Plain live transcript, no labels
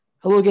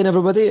Hello again,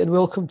 everybody, and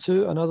welcome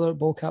to another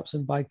Ball Caps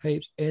and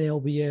Bagpipes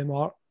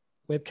NLBMArt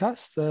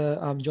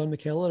Webcast. I'm John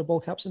McKellar of Ball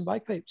Caps and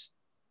Bagpipes.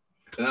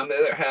 And I'm the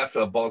other half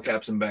of Ball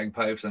Caps and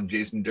Bagpipes. I'm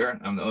Jason Durr.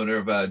 I'm the owner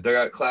of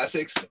Dugout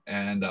Classics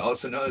and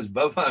also known as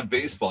Bub on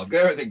Baseball. I've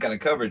got everything kind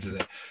of covered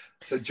today.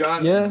 So,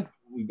 John,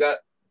 we've got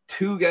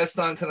two guests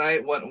on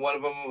tonight. One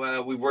of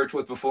them we've worked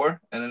with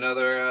before, and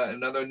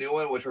another new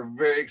one, which we're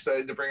very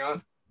excited to bring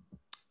on.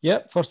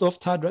 Yep. First off,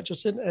 Tad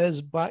Richardson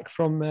is back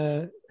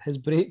from his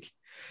break.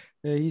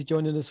 He's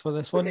joining us for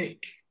this one. Maybe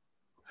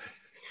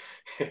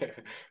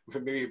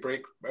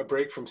a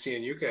break from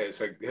seeing you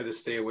guys. I had to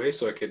stay away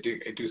so I could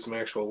do some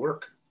actual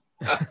work.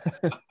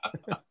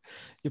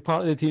 You're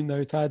part of the team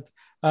now, Tad.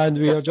 And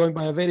we are joined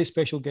by a very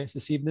special guest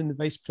this evening, the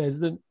Vice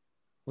President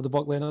of the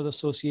Buck Leonard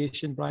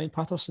Association, Brian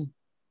Patterson.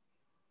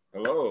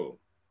 Hello.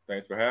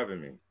 Thanks for having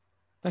me.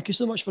 Thank you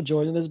so much for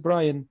joining us,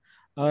 Brian.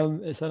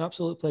 It's an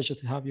absolute pleasure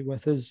to have you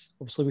with us.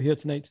 Obviously, we're here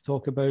tonight to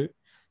talk about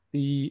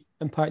the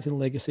impact and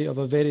legacy of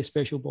a very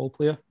special ball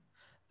player,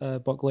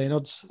 Buck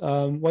Leonard's.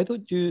 Why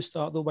don't you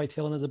start, though, by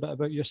telling us a bit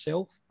about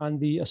yourself and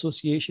the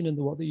association and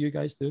the work that you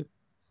guys do?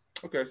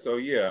 Okay, so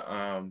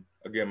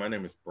again, my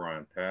name is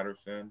Brian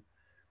Patterson.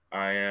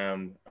 I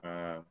am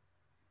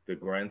the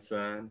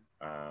grandson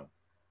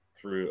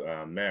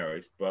through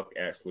marriage. Buck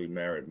actually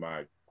married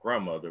my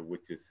grandmother,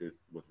 which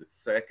was his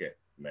second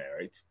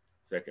marriage,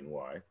 second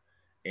wife,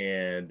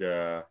 and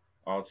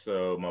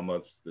also my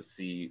mother's the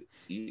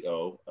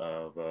CEO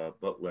of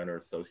Buck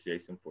Leonard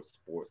Association for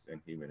Sports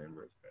and Human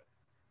Enrichment.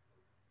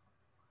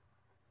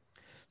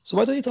 So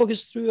why don't you talk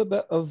us through a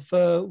bit of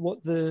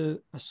what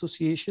the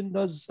association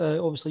does?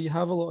 Obviously, you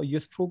have a lot of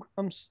youth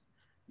programs.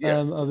 Yes.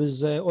 I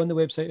was on the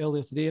website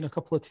earlier today, and a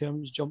couple of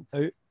terms jumped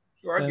out.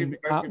 Sure, I'll give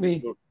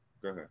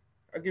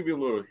you a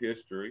little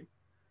history.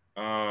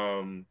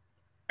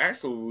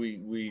 Actually,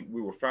 we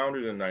were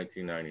founded in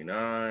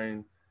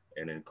 1999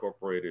 and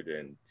incorporated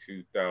in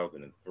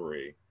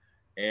 2003.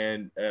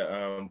 And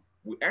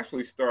we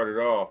actually started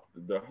off,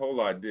 the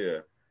whole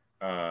idea,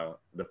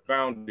 the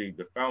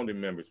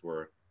founding members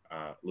were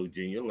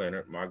Lugenia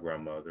Leonard, my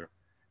grandmother,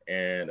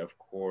 and of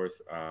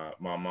course,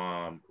 my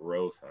mom,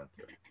 Rose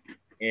Hunter.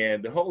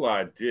 And the whole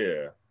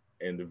idea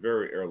in the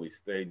very early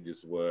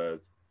stages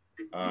was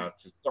to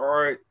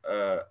start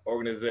an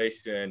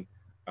organization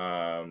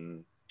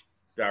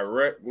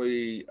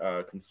directly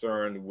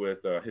concerned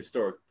with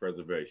historic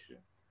preservation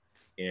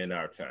in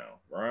our town,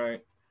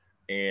 right?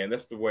 And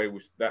that's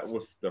that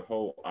was the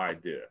whole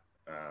idea.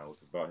 It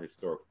was about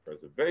historic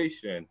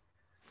preservation.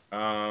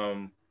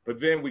 But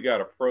then we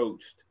got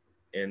approached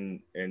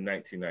in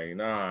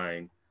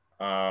 1999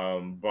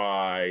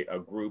 by a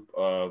group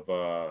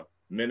of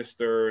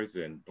ministers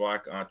and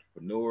Black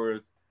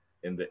entrepreneurs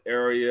in the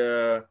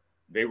area.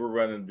 They were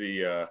running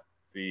the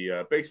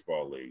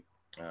baseball league,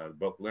 the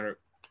Buck Leonard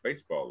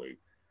Baseball League.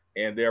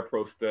 And they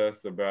approached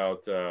us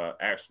about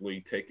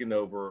actually taking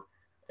over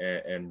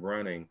and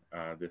running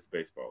this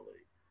baseball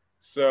league.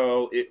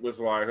 So it was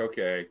like,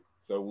 okay,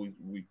 so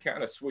we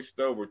kind of switched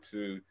over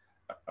to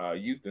a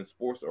youth and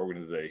sports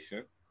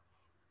organization,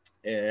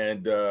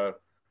 and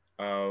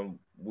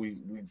we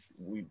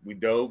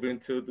dove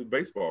into the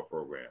baseball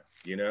program,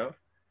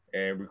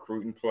 and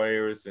recruiting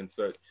players and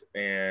such.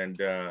 And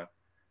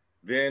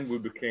then we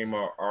became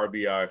our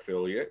RBI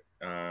affiliate,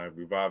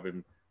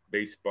 Reviving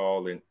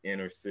Baseball in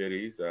Inner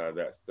Cities.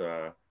 That's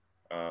a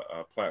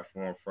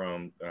platform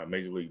from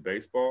Major League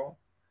Baseball.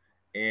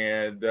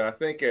 And I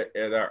think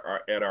at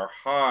our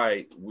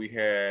height, we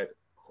had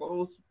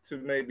close to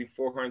maybe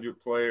 400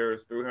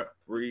 players,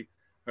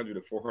 300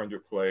 to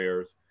 400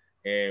 players.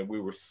 And we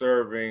were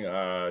serving,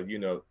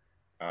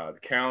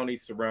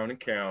 counties, surrounding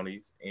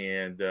counties.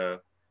 And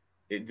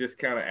it just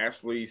kind of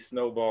actually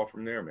snowballed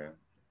from there, man.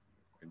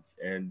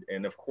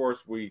 And of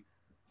course,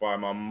 by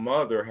my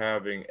mother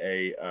having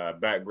a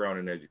background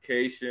in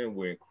education,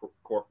 we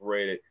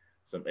incorporated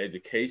some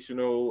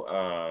educational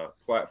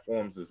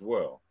platforms as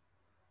well.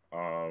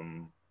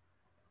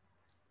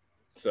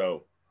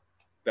 So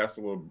that's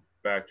a little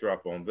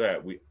backdrop on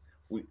that. We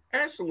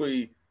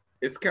actually,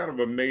 it's kind of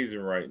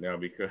amazing right now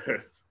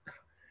because,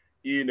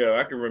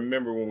 I can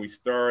remember when we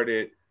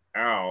started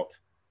out,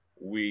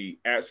 we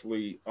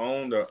actually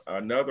owned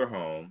another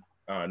home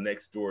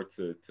next door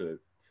to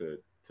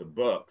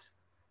Bucks.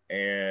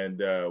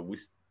 And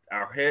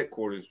our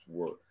headquarters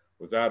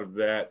was out of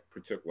that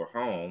particular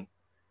home.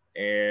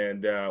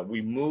 And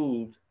we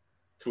moved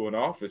to an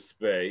office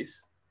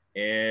space,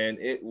 and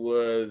it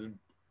was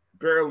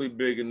barely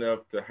big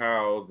enough to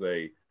house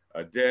a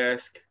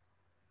desk,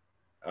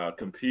 a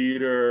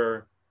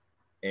computer,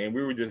 and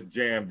we were just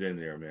jammed in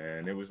there,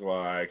 man. It was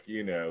like,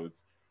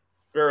 it's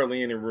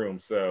barely any room.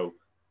 So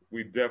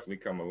we've definitely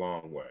come a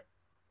long way.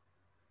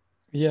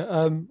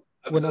 Yeah.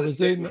 When I was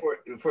doing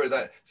before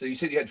that, so you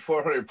said you had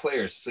 400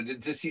 players. So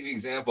just to see the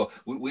example,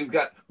 we've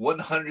got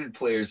 100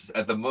 players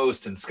at the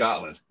most in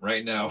Scotland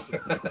right now.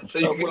 So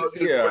you guys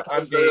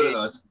better than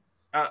us.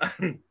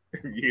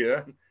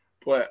 Yeah,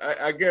 but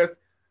I guess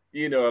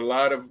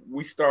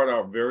we start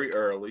out very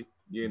early.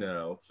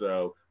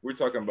 So we're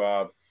talking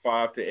about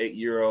 5 to 8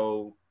 year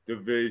old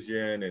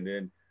division, and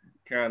then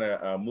kind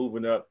of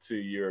moving up to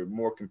your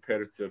more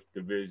competitive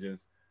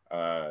divisions,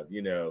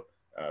 15,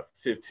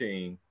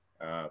 15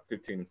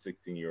 and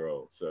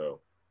 16-year-olds. So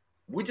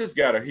we just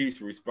got a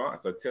huge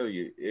response. I tell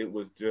you, it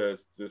was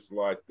just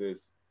like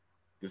this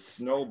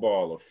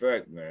snowball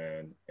effect,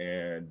 man.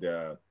 And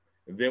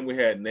then we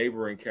had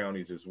neighboring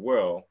counties as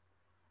well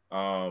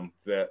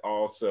that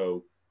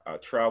also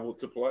traveled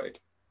to play.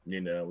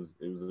 It was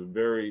a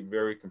very,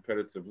 very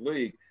competitive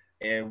league,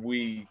 and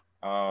we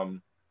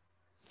kind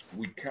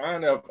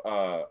of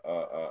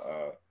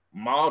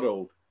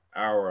modeled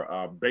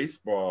our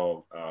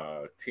baseball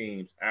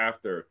teams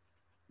after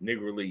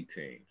Negro League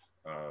teams.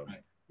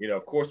 Right.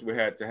 Of course, we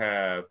had to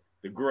have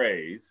the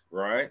Grays,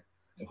 right?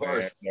 Of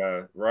course.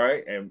 And,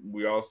 right. And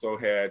we also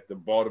had the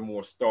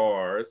Baltimore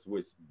Stars,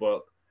 which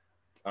Buck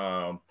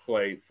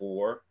played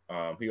for.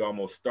 He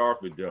almost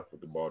starved to death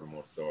with the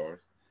Baltimore Stars.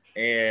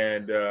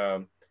 And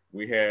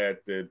we had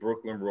the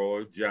Brooklyn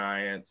Royal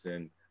Giants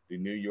and the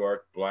New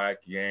York Black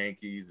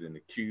Yankees and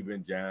the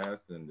Cuban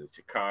Giants and the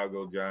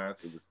Chicago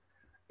Giants.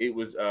 It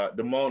was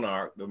the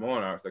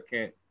Monarchs. I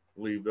can't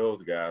leave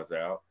those guys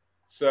out.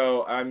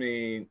 So I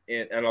mean,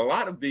 and a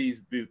lot of the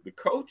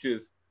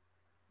coaches,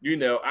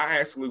 I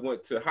actually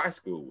went to high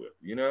school with,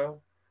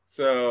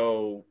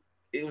 so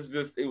it was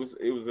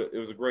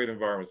a great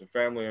environment. It's a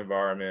family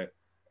environment,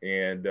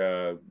 and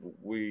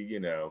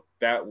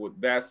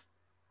that's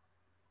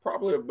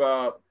probably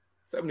about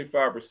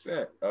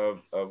 75%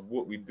 of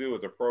what we do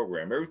as a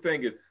program.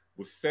 Everything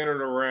was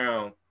centered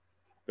around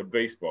the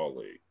baseball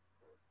league,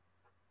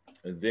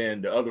 and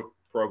then the other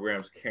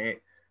programs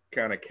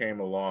came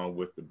along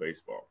with the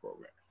baseball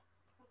program.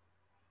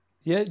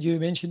 Yeah, you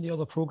mentioned the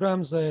other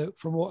programs.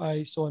 From what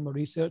I saw in my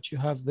research, you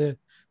have the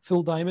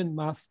full diamond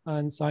math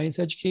and science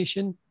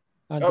education,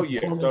 and the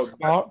performance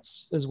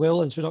arts as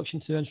well,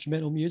 introduction to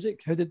instrumental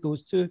music. How did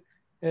those two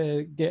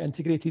get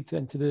integrated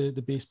into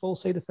the baseball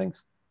side of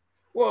things?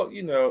 Well,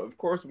 of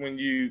course, let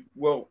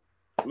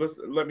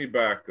me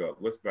back up.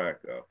 Let's back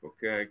up,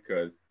 okay?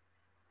 Because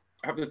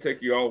I have to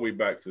take you all the way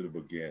back to the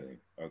beginning,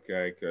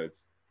 okay?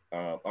 Because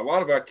a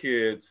lot of our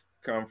kids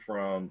come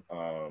from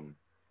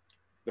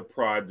the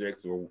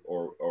projects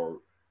or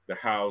the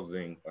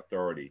housing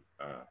authority,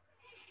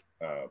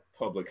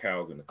 public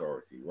housing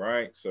authority,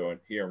 right? So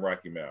here in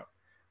Rocky Mount.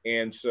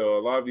 And so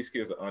a lot of these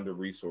kids are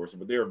under-resourced,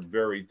 but they're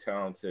very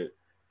talented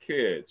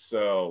kids.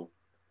 So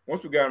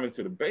once we got them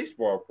into the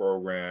baseball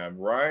program,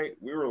 right,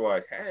 we were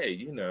like,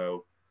 hey,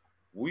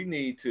 we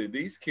need to,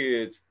 these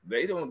kids,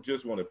 they don't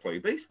just want to play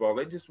baseball,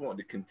 they just want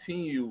to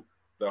continue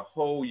the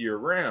whole year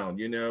round.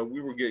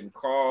 We were getting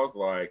calls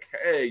like,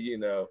 hey,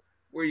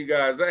 where you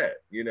guys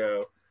at?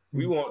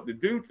 We want to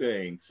do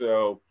things.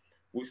 So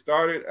we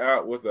started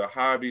out with a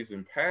hobbies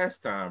and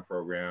pastime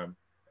program,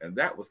 and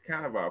that was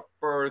kind of our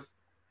first,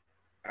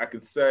 I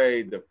could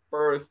say, the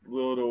first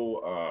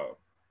little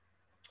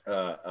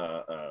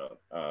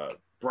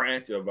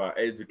branch of our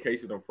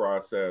educational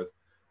process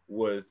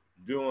was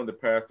doing the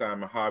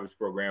pastime and hobbies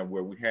program,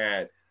 where we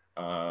had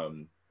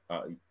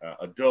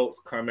adults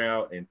come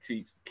out and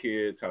teach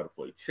kids how to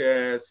play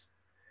chess,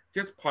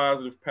 just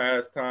positive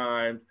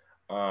pastimes.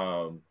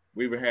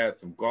 We even had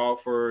some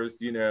golfers,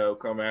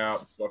 come out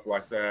and stuff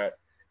like that.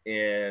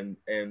 And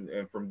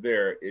from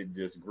there, it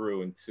just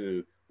grew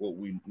into what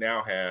we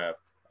now have,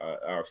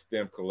 our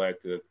STEM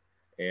collective.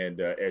 And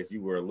as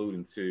you were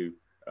alluding to,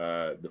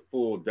 the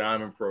full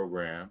diamond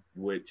program,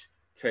 which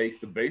takes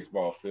the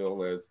baseball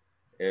field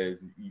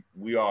as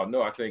we all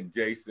know. I think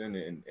Jason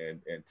and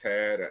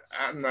Tad,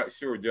 I'm not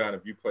sure, John,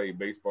 if you played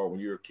baseball when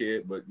you were a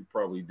kid, but you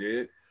probably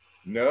did.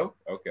 No?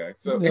 Okay.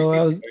 So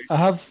no, I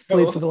have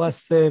played for the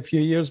last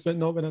few years, but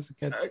not when I was a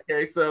kid.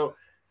 Okay. So,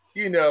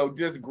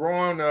 just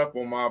growing up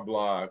on my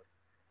block,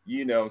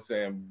 what I'm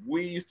saying,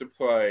 we used to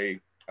play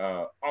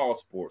all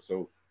sports.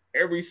 So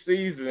every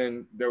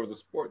season there was a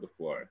sport to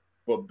play.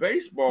 But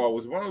baseball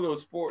was one of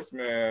those sports,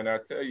 man, I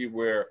tell you,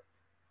 where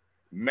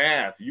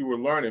you were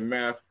learning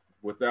math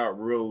without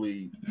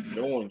really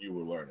knowing you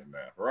were learning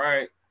math,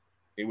 right?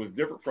 It was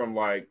different from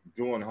like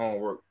doing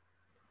homework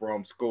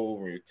from school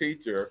from your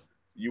teacher.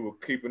 You were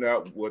keeping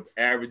up with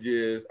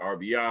averages,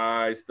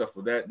 RBIs, stuff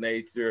of that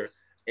nature.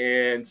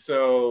 And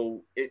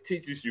so it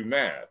teaches you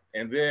math.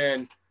 And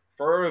then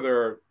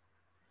further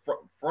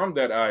from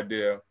that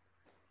idea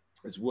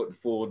is what the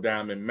full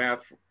diamond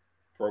math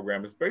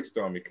program is based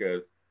on,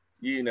 because,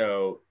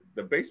 the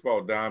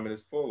baseball diamond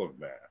is full of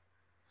math.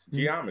 It's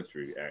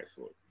geometry,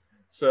 actually.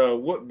 So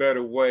what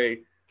better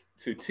way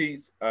to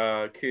teach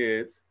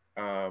kids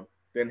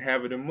than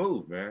having them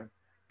move, man?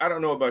 I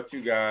don't know about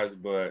you guys,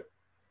 but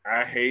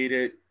I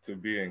hated to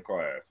be in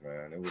class,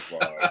 man. It was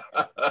like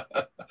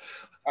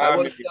that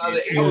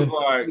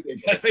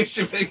makes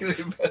you make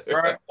it better.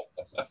 Right?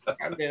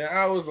 I mean,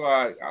 I was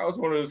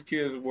one of those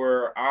kids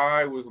where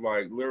I was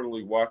like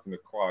literally watching the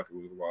clock. It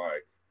was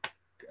like,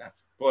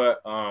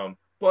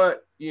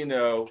 but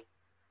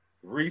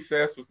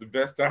recess was the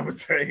best time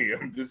of day.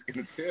 I'm just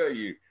gonna tell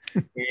you.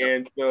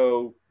 And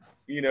so,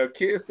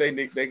 kids,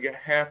 they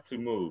have to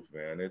move,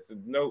 man. It's a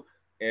no,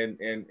 and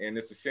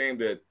it's a shame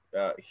that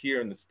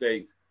here in the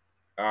States,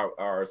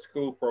 our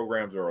school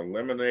programs are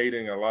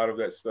eliminating a lot of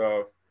that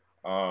stuff,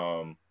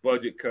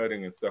 budget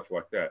cutting and stuff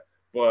like that.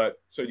 But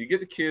so you get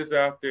the kids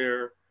out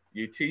there,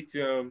 you teach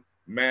them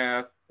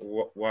math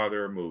while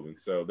they're moving.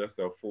 So that's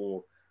a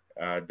full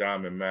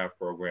diamond math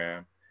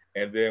program.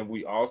 And then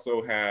we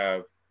also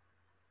have,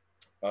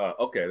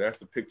 okay,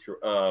 that's a picture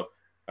of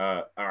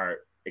our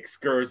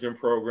excursion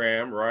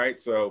program, right?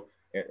 So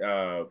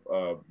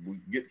we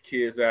get the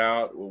kids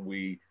out,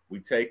 we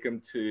take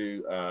them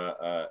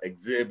to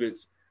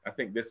exhibits. I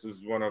think this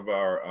is one of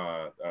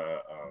our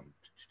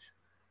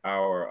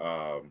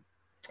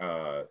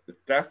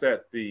that's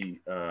at the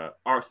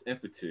Arts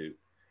Institute,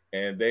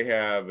 and they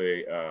have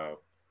a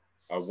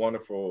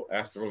wonderful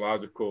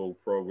astrological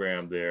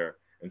program there.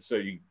 And so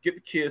you get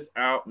the kids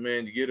out,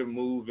 man, you get them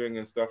moving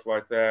and stuff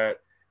like that,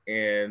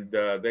 and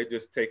they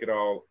just take it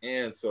all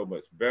in so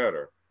much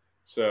better.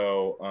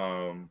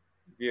 So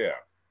yeah.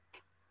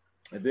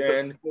 And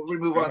then before we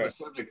move on the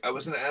subject, I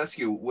was going to ask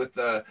you with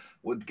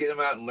getting them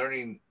out and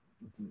learning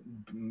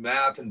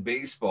math and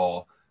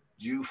baseball,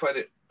 do you find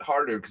it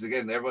harder? Because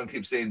again, everyone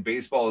keeps saying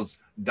baseball is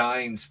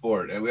dying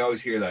sport, and we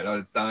always hear that. Oh,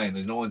 it's dying.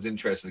 There's no one's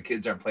interested. The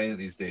kids aren't playing it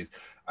these days.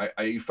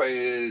 Are you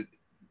finding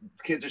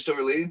kids are still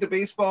relating to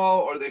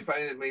baseball, or are they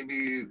finding it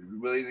maybe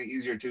relating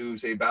easier to,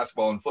 say,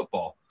 basketball and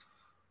football?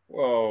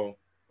 Well,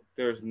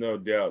 there's no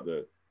doubt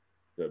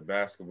that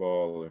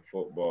basketball and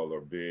football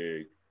are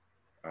big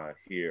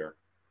here,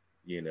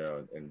 you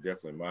know, and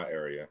definitely my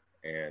area.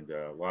 And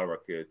a lot of our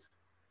kids,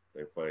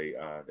 they play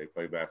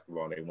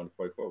basketball and they want to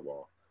play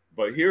football.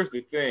 But here's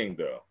the thing,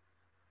 though,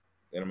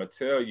 and I'm gonna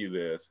tell you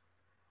this: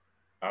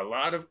 a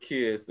lot of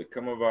kids that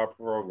come of our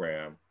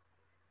program,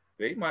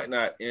 they might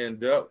not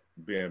end up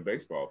being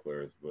baseball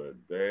players, but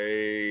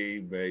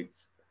they make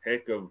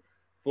heck of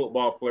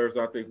football players.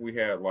 I think we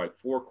had like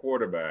 4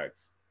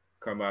 quarterbacks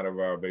come out of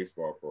our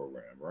baseball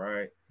program,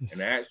 right? Yes.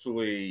 And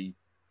actually,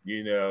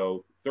 you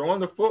know, throwing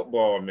the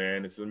football,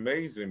 man, it's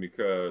amazing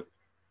because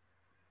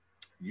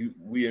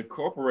we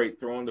incorporate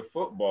throwing the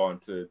football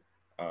into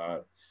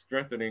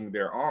strengthening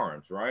their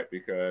arms, right?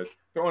 Because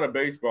throwing a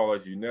baseball,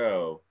 as you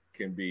know,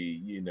 can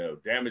be, you know,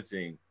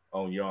 damaging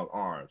on young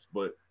arms.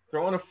 But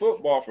throwing a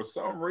football, for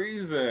some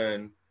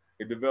reason,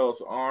 it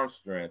develops arm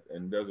strength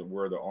and doesn't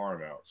wear the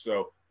arm out.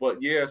 So,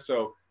 but yeah,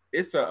 so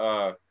it's you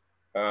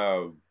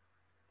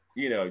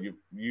know,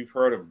 you've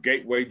heard of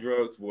gateway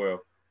drugs.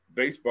 Well,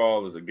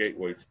 baseball is a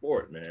gateway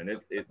sport, man.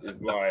 It's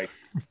like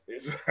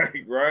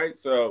right.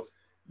 So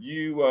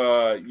you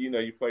know,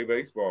 you play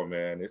baseball,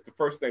 man. It's the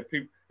first thing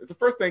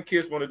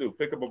kids want to do: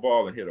 pick up a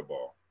ball and hit a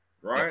ball,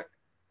 right?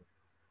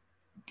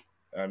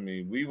 Yeah. I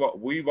mean,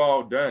 we've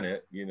all done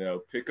it, you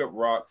know, pick up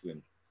rocks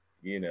and,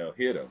 you know,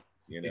 hit them,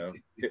 you know,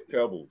 hit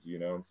pebbles, you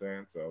know what I'm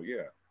saying? So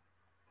yeah.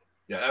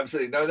 Yeah,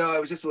 absolutely. No, it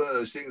was just one of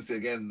those things.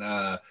 Again,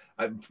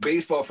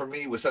 baseball for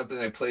me was something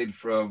I played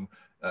from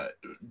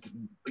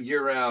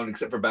year round,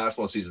 except for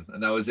basketball season,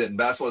 and that was it. And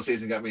basketball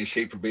season got me in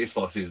shape for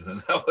baseball season,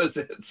 and that was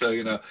it. So,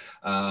 you know,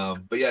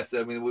 but yes,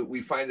 I mean,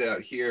 we find it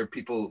out here.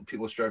 People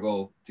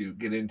struggle to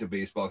get into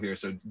baseball here.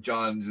 So,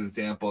 John's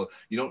example,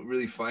 you don't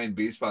really find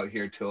baseball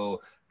here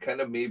till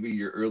kind of maybe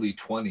your early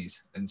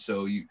 20s, and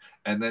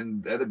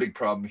then the other big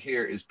problem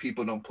here is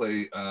people don't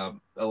play a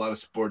lot of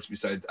sports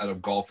besides out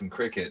of golf and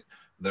cricket.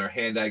 They're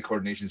hand-eye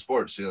coordination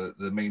sports, so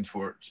the main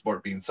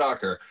sport being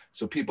soccer.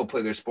 So people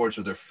play their sports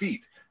with their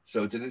feet.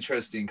 So it's an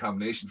interesting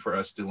combination for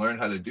us to learn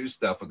how to do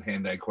stuff with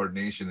hand-eye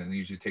coordination, and it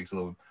usually takes a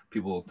little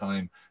people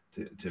time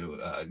to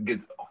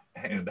get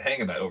the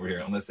hang of that over here,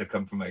 unless they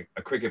come from a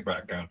cricket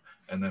background,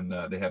 and then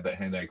they have that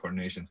hand-eye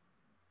coordination.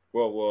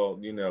 Well,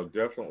 you know,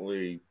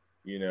 definitely,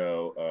 you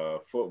know,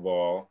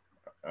 football,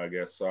 I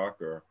guess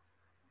soccer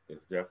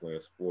is definitely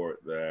a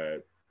sport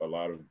that a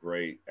lot of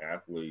great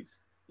athletes,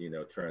 you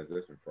know,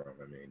 transition from.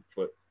 I mean,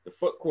 the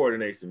foot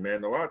coordination,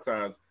 man, a lot of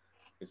times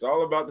it's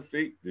all about the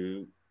feet,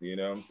 dude. You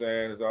know what I'm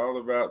saying? It's all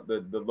about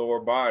the lower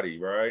body,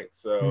 right?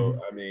 So,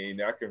 I mean,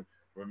 I can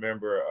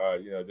remember,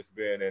 you know, just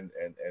being in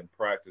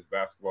practice,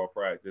 basketball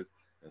practice.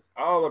 It's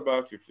all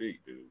about your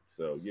feet, dude.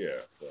 So, yeah.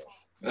 So,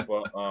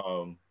 but,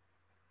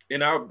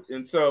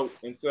 and so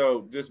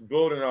just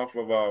building off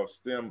of our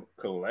STEM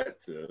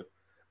collective,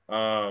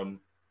 I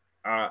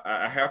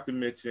have to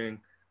mention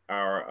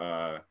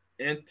our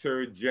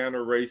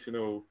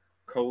intergenerational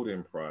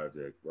coding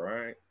project,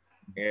 right?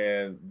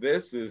 And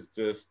this is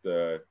just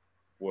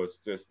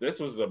this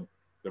was the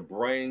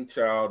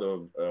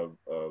brainchild of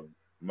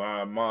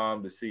my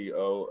mom, the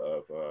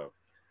CEO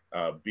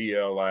of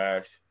BL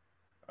Ash.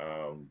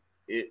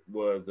 It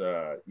was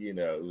you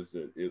know,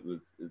 the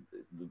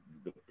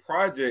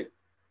project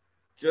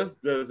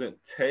just doesn't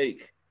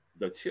take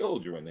the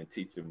children and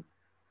teach them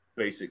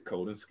basic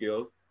coding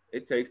skills.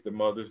 It takes the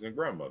mothers and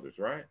grandmothers,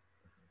 right?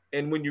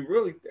 And when you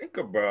really think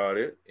about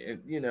it,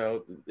 and you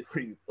know,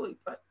 when you really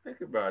think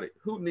about it,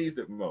 who needs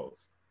it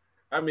most?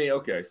 I mean,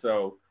 okay,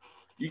 so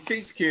you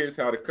teach kids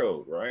how to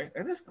code, right?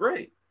 And that's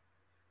great.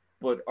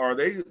 But are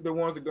they the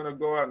ones that are going to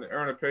go out and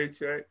earn a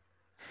paycheck?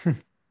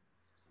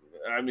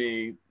 I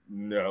mean,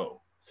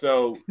 no.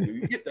 So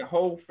you get the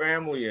whole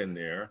family in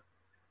there,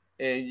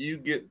 and you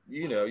get,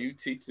 you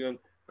teach them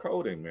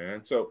coding,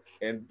 man. So,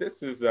 and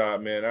this is,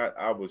 man,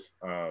 I was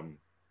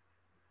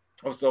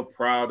so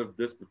proud of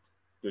the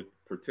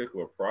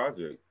particular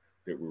project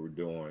that we were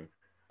doing,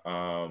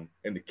 and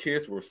the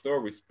kids were so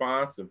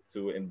responsive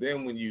to it. And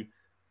then when you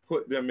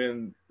put them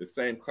in the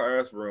same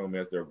classroom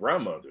as their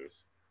grandmothers,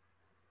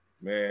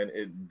 man,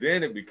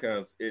 it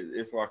becomes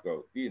it's like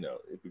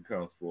it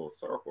becomes full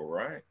circle,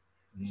 right?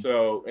 Mm-hmm.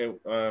 So,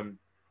 and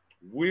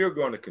we're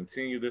going to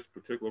continue this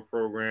particular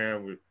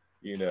program.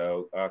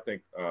 I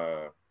think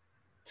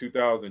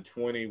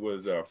 2020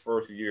 was our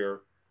first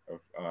year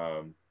of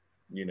um,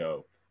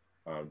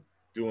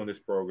 doing this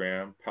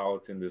program,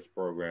 piloting this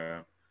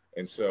program,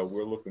 and so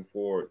we're looking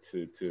forward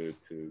to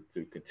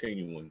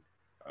continuing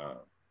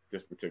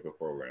this particular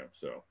program.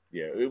 So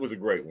yeah, it was a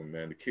great one,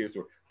 man. The kids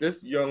were,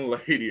 this young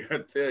lady, I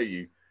tell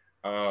you,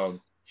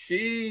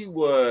 she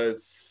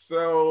was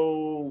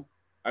so,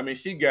 I mean,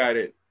 she got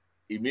it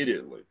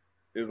immediately.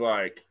 It's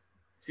like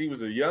she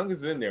was the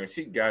youngest in there, and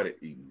she got it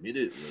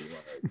immediately.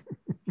 Like,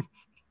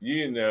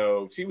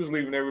 she was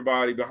leaving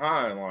everybody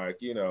behind, like,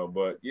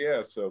 but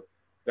yeah, so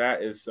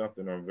that is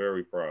something I'm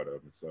very proud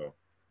of. And so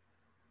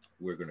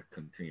we're going to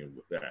continue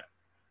with that.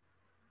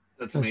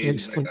 That's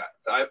amazing.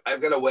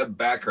 I've got a web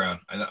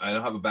background. I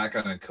don't have a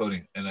background in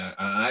coding, and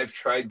I've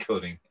tried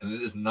coding, and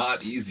it is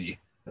not easy.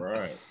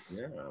 Right.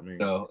 Yeah. I mean,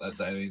 so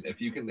if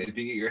you get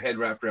your head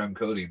wrapped around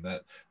coding,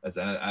 that's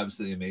an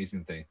absolutely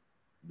amazing thing.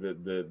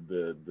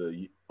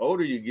 The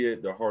older you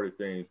get, the harder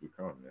things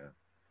become, man.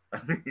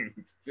 I mean,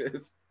 it's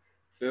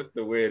just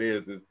the way it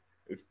is.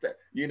 It's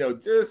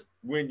just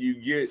when you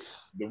get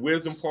the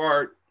wisdom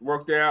part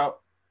worked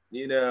out,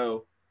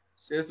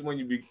 just when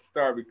you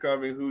start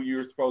becoming who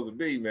you're supposed to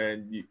be,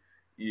 man,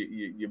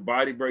 your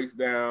body breaks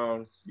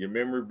down, your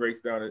memory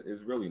breaks down.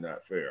 It's really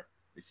not fair.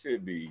 It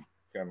should be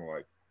kind of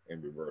like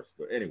in reverse.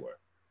 But anyway.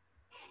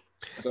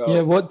 So,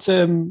 yeah, what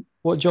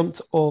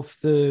jumped off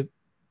the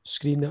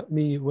screen at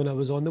me when I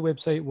was on the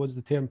website was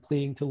the term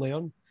playing to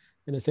learn.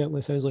 And it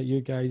certainly sounds like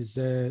you guys,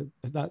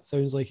 that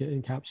sounds like it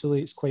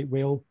encapsulates quite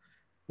well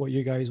what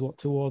you guys work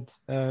towards.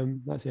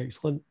 That's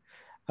excellent.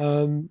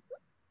 Who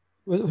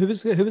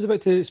was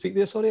about to speak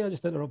there? Sorry, I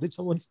just interrupted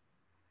someone.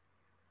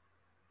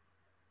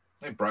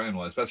 I think Brian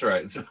was. That's all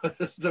right. It's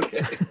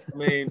okay. I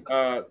mean,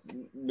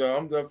 no,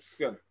 I'm just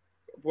gonna.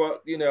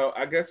 Well,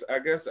 I guess I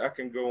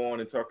can go on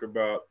and talk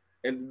about.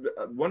 And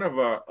one of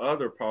our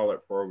other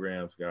pilot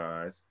programs,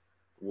 guys,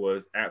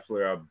 was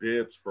actually our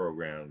BIBS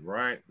program,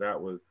 right?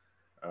 That was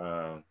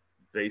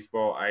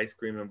baseball, ice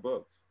cream, and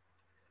books.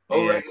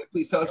 Oh, right.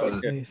 Please tell us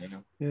about this.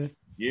 Yeah.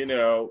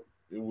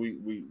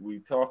 We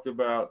talked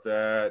about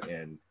that,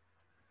 and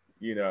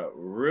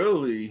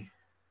really,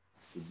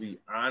 to be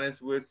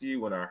honest with you,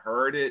 when I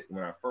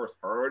first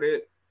heard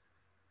it,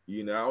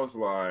 I was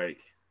like,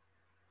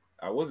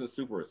 I wasn't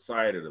super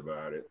excited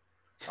about it.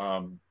 It's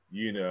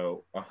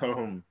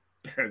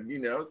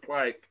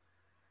like,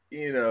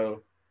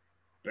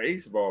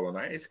 baseball and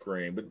ice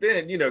cream, but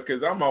then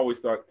because I'm always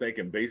start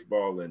thinking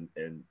baseball and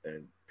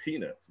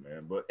peanuts,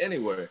 man. But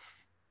anyway,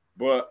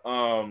 that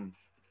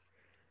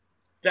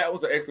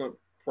was an excellent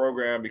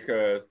program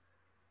because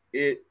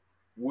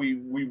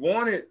we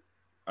wanted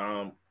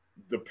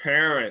the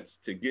parents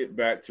to get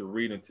back to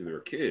reading to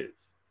their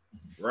kids,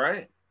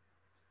 right?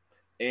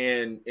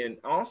 And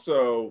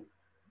also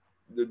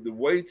the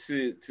way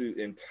to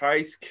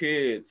entice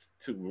kids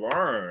to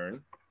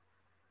learn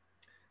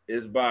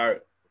is by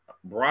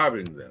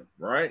bribing them,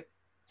 right?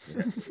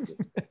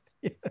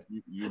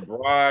 You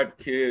bribe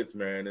kids,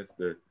 man. It's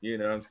what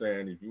I'm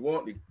saying. If you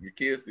want your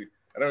kids to,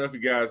 I don't know if you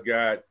guys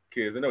got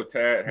kids. I know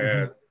Tad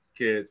has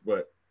kids,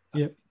 but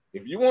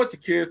if you want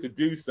your kids to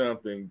do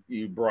something,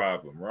 you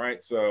bribe them,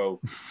 right?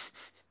 So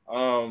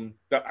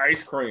the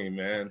ice cream,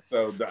 man.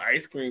 So the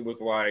ice cream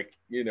was like,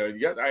 you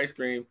got the ice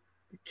cream,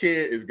 the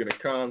kid is gonna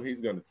come,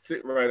 he's gonna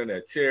sit right in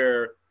that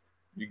chair.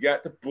 You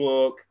got the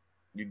book,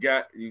 you've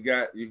got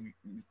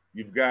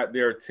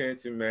their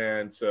attention,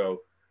 man.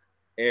 So,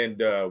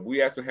 and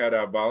we actually had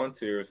our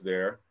volunteers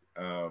there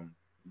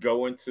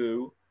go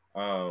into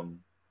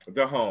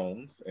the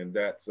homes, and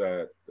that's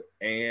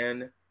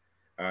Ann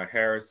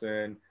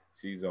Harrison.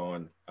 She's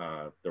on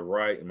the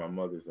right, and my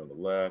mother's on the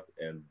left,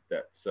 and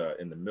that's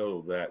in the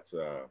middle. That's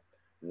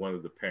one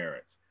of the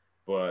parents.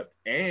 But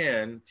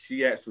Ann,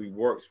 she actually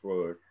works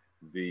for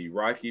the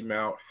Rocky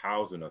Mount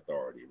Housing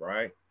Authority,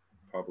 right?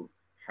 Public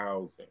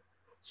housing.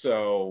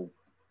 So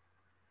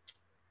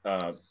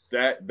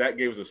that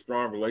gave us a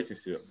strong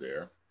relationship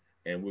there,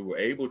 and we were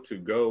able to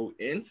go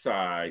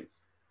inside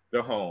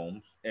the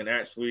homes and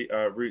actually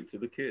read to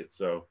the kids.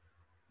 So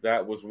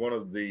that was one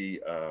of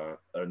the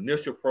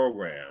initial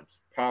programs,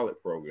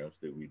 pilot programs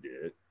that we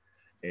did,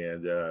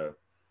 and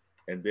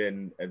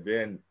then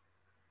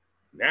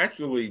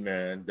naturally,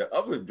 man, the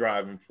other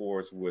driving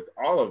force with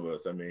all of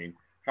us. I mean,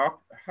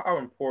 how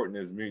important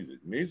is music?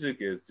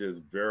 Music is just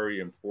very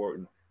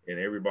important in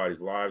everybody's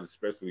lives,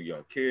 especially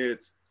young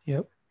kids.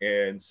 Yep.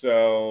 And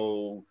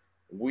so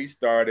we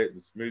started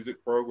this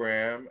music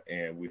program,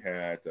 and we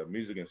had a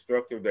music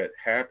instructor that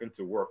happened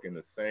to work in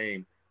the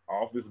same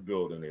office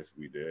building as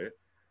we did.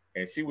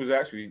 And she was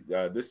actually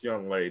this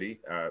young lady,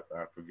 I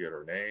forget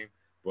her name,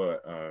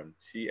 but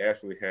she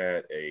actually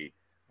had a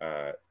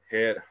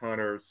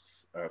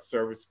headhunter's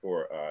service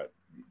for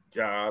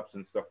jobs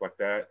and stuff like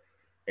that.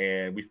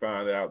 And we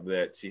found out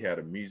that she had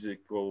a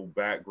musical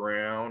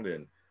background,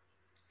 and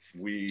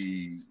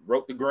we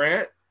wrote the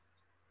grant,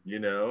 you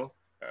know,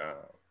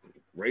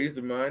 raised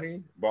the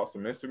money, bought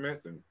some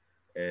instruments,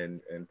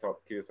 and taught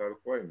the kids how to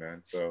play,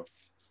 man. So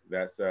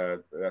that's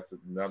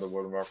another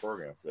one of our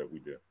programs that we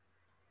do.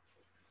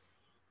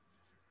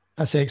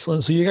 That's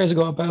excellent. So you guys have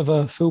got a bit of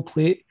a full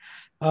plate.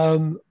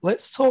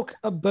 Let's talk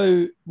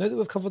about, now that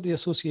we've covered the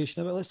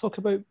association of it, let's talk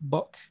about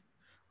Buck.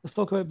 Let's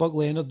talk about Buck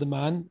Leonard, the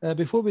man.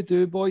 Before we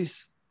do,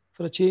 boys,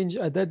 for a change,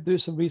 I did do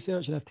some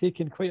research and I've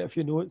taken quite a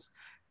few notes,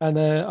 and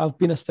I've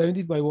been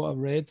astounded by what I've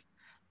read.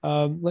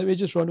 Let me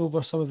just run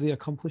over some of the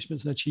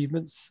accomplishments and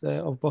achievements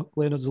of Buck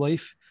Leonard's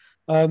life.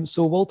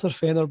 So Walter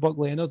Fenner Buck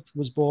Leonard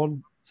was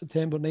born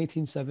September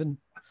 1907,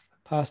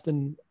 passed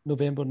in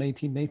November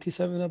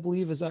 1997, I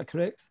believe. Is that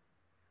correct?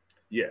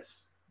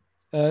 Yes.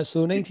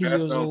 So 90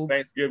 years old.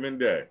 Thanksgiving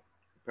Day.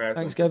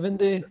 Thanksgiving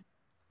Day.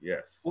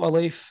 Yes. What a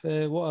life!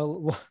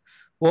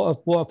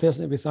 What a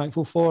person to be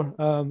thankful for.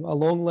 A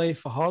long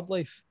life, a hard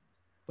life,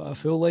 but a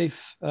full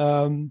life.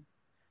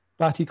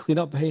 Batty clean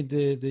up behind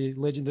the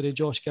legendary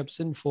Josh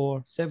Gibson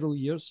for several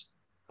years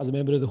as a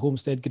member of the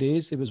Homestead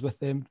Greys. He was with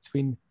them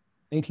between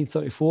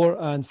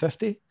 1934 and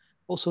 50.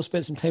 Also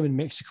spent some time in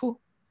Mexico.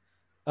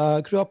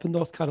 Grew up in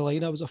North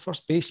Carolina. Was a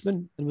first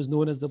baseman and was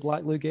known as the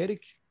Black Lou Gehrig.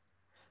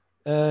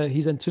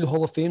 He's in 2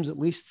 Hall of Fames at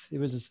least. He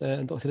was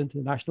inducted into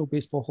the National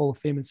Baseball Hall of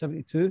Fame in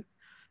 '72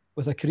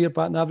 with a career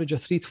batting average of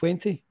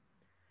 .320.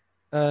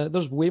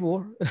 There's way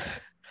more.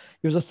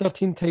 He was a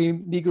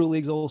 13-time Negro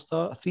Leagues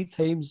All-Star, a 3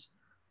 times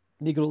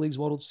Negro Leagues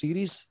World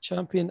Series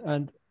champion,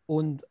 and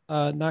owned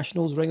a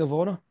Nationals Ring of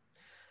Honor.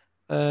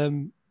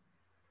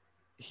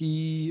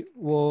 He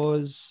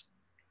was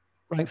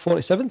ranked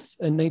 47th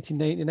in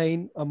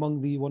 1999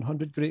 among the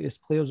 100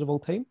 greatest players of all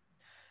time,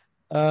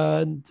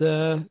 and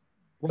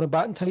won a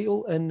batting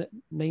title in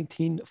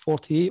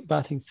 1948,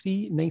 batting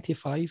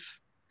 .395.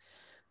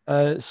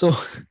 So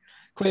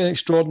quite an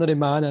extraordinary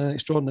man and an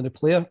extraordinary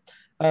player.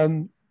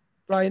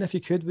 Brian, if you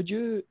could, would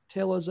you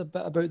tell us a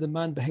bit about the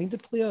man behind the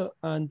player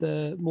and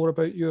more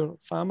about your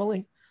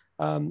family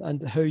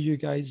and how you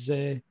guys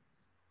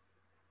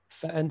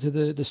fit into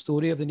the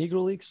story of the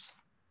Negro Leagues?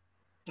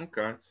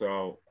 Okay,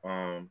 so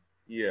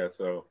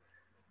so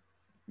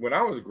when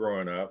I was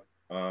growing up,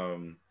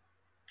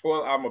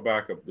 well, I'm gonna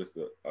back up just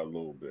a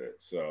little bit.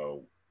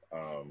 So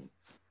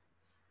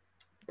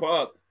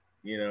Buck,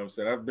 you know what I'm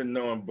saying? I've been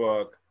knowing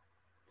Buck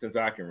since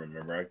I can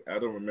remember. I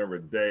don't remember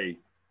a day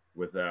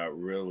without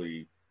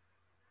really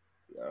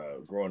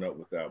growing up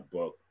without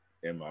Buck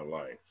in my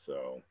life.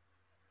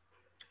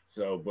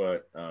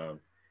 But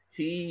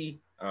he,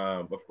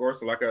 of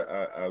course, like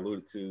I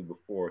alluded to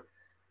before,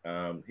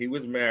 he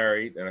was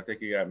married, and I think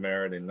he got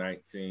married in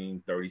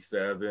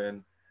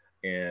 1937.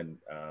 And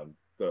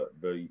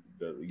the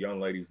young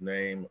lady's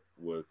name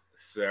was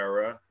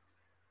Sarah,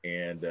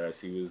 and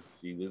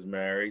she was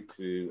married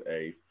to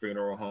a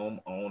funeral home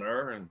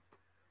owner, and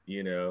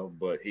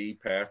but he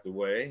passed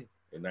away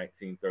in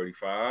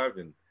 1935,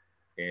 and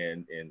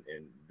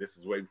this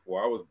is way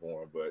before I was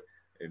born. But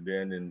and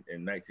then in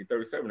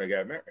 1937 they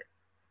got married,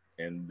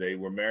 and they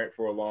were married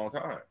for a long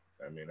time.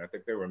 I mean, I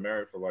think they were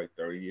married for like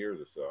 30 years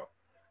or so.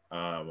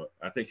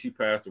 I think she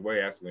passed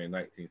away actually in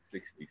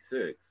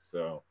 1966.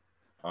 So,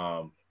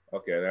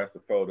 okay, that's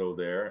the photo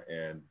there,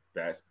 and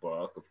that's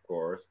Buck, of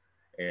course,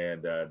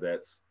 and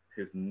that's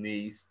his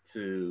niece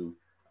to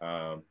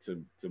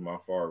my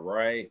far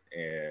right,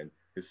 and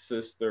his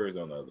sister is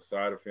on the other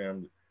side of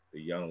him,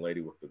 the young lady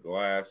with the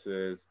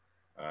glasses.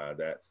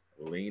 That's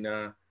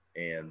Lena,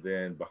 and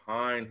then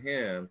behind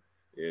him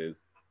is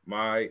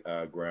my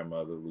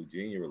grandmother,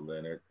 Eugenia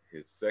Leonard,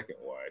 his second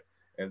wife,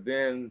 and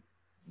then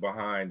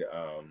behind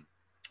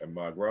and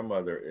my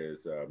grandmother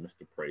is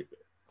Mr. Prather.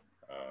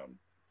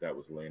 That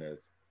was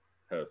Lena's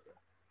husband.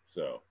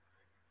 So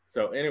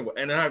anyway,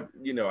 and I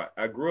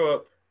grew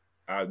up.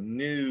 I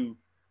knew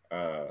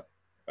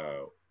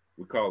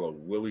we call her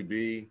Willie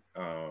B.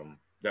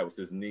 That was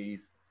his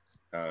niece.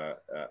 I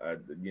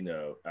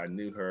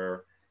knew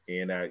her,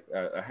 and I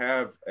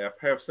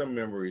have some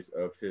memories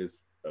of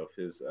his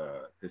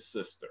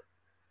sister.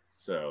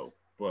 So,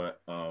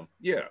 but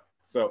yeah.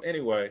 So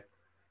anyway,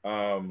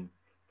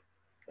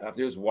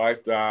 after his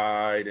wife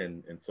died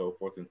and so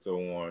forth and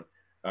so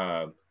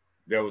on,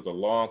 there was a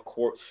long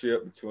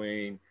courtship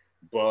between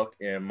Buck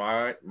and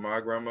my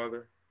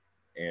grandmother,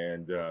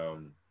 and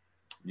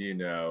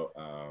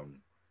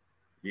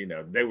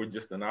they were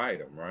just an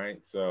item,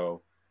 right?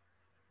 So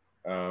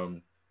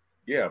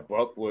yeah,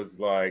 Buck was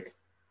like,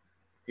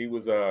 he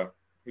was a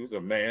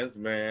man's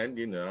man,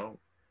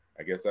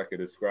 I guess I could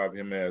describe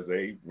him as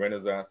a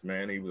Renaissance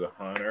man. He was a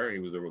hunter. He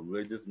was a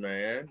religious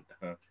man.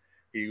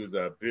 He was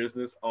a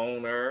business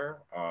owner.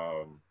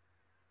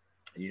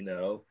 You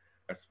know,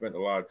 I spent a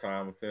lot of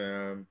time with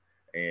him,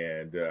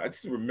 and I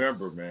just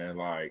remember, man,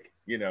 like,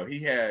 you know, he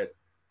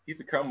used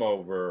to come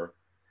over,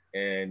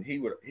 and he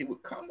would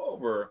come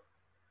over,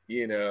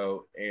 you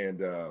know,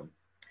 and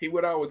he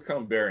would always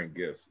come bearing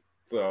gifts.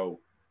 So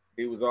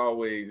it was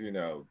always, you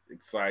know,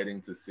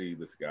 exciting to see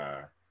this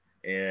guy,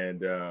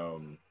 and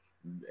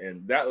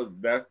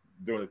that's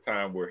during the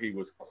time where he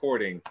was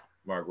courting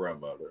my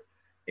grandmother,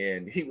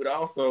 and he would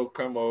also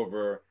come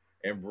over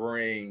and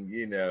bring,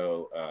 you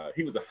know,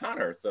 he was a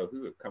hunter, so he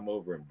would come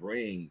over and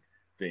bring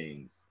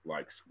things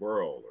like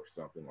squirrel or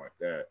something like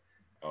that,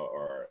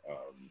 or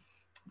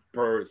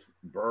birds.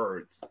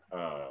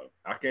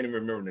 I can't even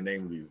remember the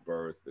name of these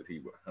birds that he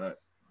would hunt,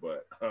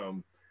 but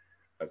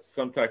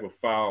some type of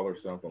fowl or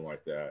something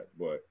like that.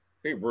 But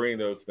he'd bring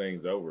those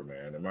things over,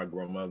 man, and my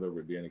grandmother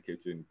would be in the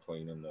kitchen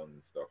cleaning them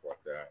and stuff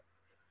like that.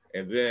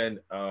 And then,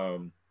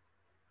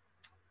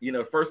 you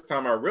know, first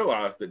time I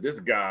realized that this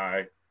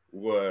guy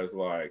was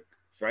like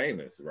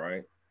famous,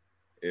 right?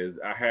 Is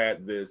I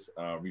had this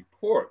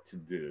report to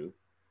do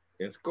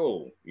in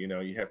school. You know,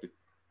 you have to,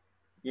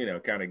 you know,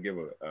 kind of give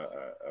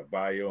a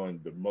bio on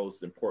the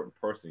most important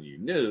person you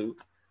knew.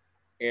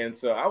 And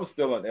so I was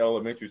still in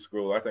elementary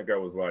school. I think I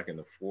was like in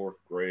the fourth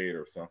grade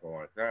or something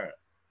like that.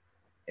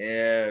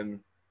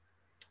 And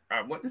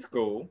I went to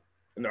school,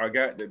 and I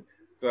got the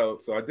so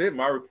I did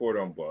my report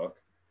on Buck,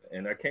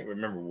 and I can't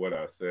remember what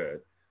I said,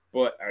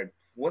 but I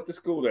went to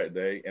school that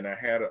day, and I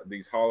had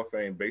these Hall of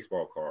Fame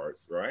baseball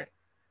cards, right?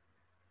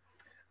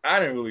 I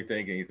didn't really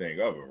think anything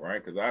of him,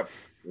 right? Because I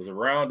was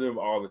around him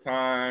all the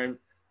time.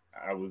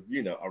 I was,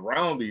 you know,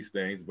 around these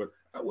things, but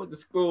I went to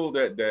school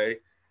that day,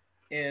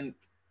 and,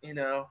 you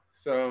know,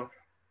 so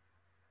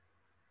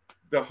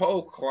the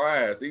whole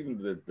class,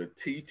 even the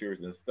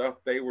teachers and stuff,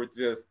 they were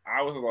just,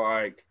 I was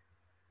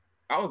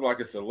like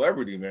a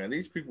celebrity, man.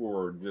 These people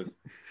were just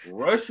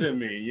rushing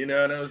me, you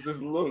know, and I was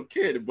just a little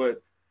kid,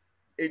 but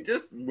it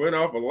just went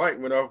off, a light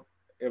went off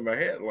in my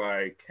head,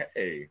 like,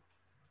 hey,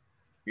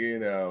 you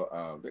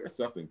know, there's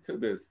something to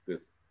this,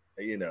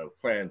 you know,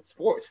 playing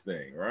sports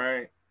thing,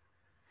 right?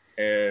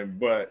 And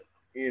but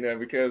you know,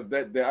 because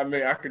that I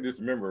mean, I could just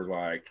remember,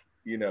 like,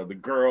 you know, the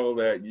girl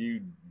that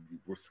you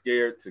were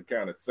scared to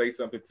kind of say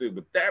something to,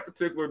 but that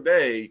particular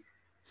day,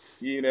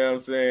 you know what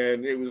I'm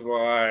saying, it was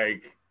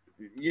like,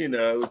 you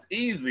know, it's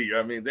easy.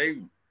 I mean, they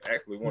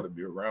actually wanted to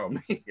be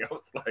around me. I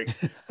was like,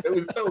 it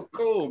was so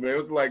cool, man.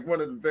 It was like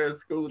one of the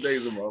best school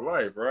days of my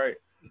life, right?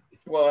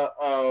 Well,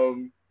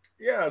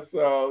 yeah,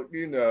 so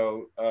you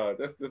know,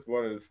 that's just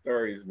one of the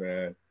stories,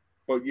 man.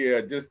 But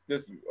yeah, just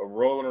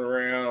rolling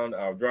around,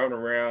 driving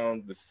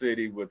around the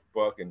city with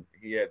Buck, and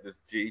he had this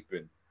Jeep,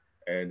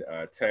 and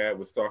Tad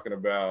was talking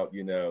about,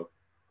 you know,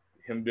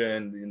 him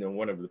being, you know,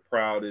 one of the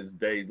proudest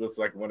days, looks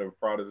like one of the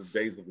proudest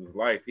days of his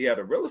life. He had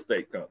a real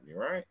estate company,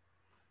 right?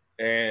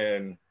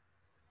 And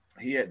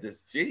he had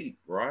this Jeep,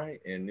 right?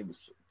 And it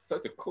was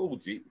such a cool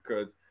Jeep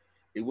because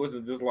it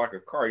wasn't just like a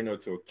car, you know,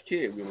 to a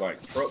kid, we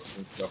like trucks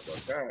and stuff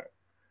like that.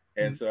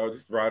 And so I was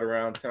just ride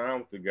around town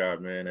with the guy,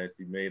 man, as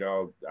he made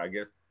all, I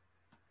guess,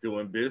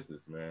 doing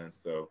business, man.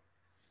 So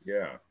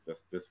yeah,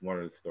 that's one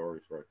of the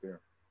stories right there.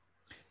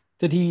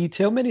 Did he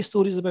tell many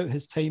stories about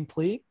his time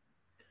playing?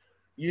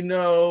 You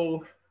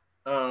know,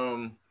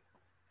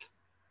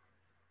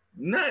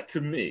 not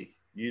to me.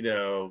 You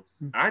know,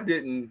 I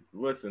didn't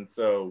listen.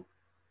 So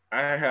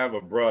I have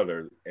a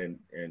brother, and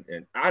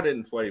I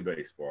didn't play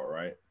baseball,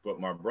 right?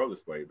 But my brothers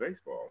played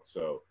baseball,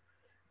 so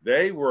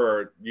they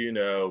were, you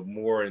know,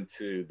 more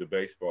into the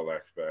baseball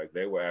aspect.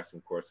 They were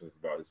asking questions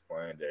about his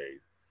playing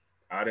days.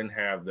 I didn't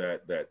have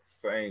that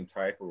same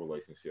type of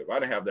relationship. I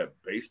didn't have that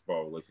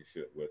baseball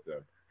relationship with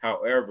them.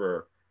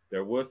 However,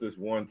 there was this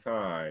one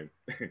time,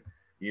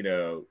 you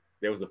know,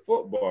 there was a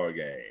football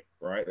game,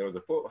 right? There was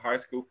a high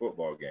school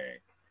football game,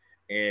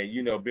 and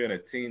you know, being a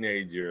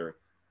teenager,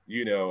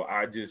 you know,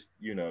 I just,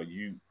 you know,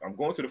 I'm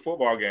going to the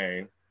football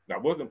game. I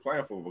wasn't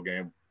playing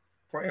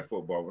playing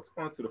football. I was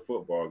going to the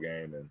football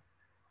game,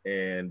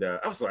 and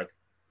I was like,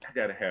 I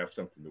got to have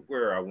something to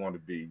wear. I want to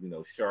be, you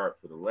know,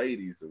 sharp for the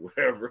ladies or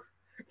whatever.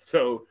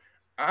 So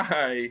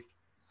I,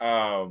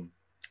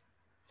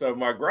 so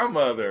my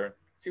grandmother,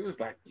 she was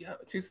like, yeah,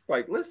 she's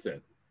like,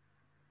 listen,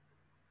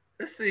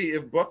 let's see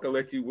if Buck will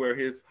let you wear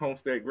his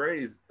Homestead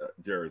Grays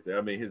jersey.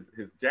 I mean,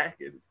 his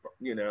jacket,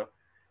 you know.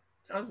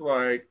 I was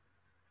like,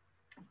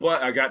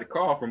 but I got the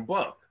call from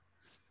Buck.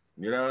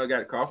 You know, I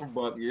got a call from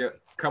Buck. Yeah,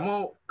 come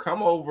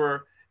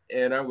over,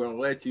 and I'm gonna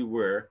let you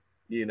wear,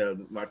 you know,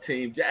 my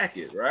team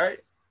jacket, right?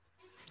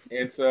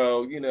 And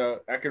so, you know,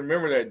 I can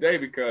remember that day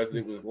because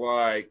it was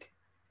like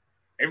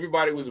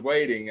everybody was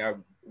waiting. I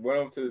went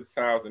over to this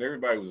house and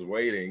everybody was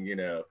waiting, you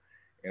know,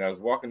 and I was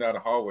walking down the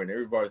hallway and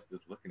everybody was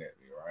just looking at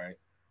me, right?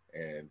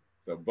 And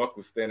so Buck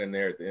was standing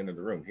there at the end of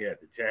the room. He had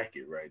the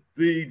jacket, right?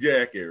 The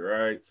jacket,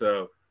 right?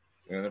 So,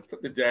 and I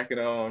put the jacket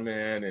on,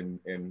 man,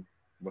 and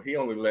but he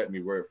only let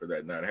me wear it for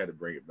that night. I had to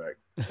bring it back.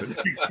 So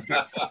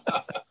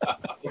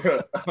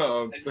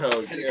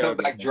had to come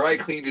back dry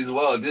cleaned as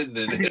well, didn't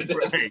it?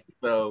 Right.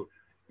 So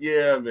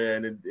yeah,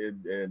 man,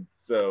 and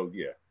so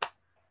yeah.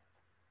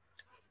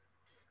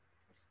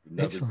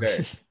 another Excellent.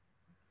 day.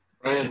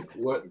 Brian,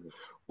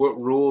 what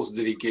rules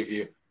did he give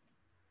you?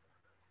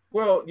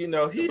 Well, you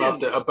know, he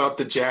about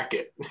the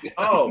jacket.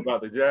 Oh,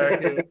 about the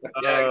jacket.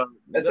 Yeah,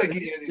 that's like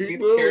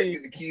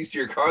the keys to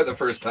your car the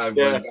first time.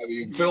 Yeah. I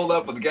mean, filled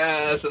up with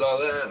gas and all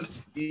that.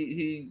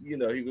 He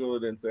really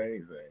didn't say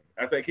anything.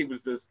 I think he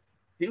was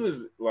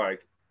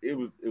like, it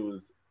was.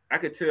 I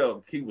could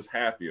tell he was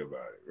happy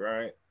about it,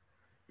 right?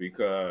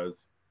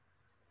 Because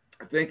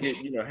I think it,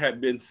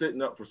 had been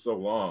sitting up for so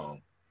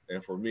long,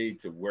 and for me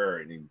to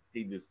wear it, and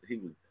he was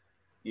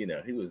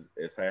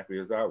as happy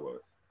as I was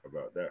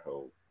about that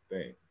whole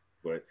thing.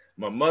 But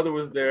my mother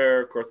was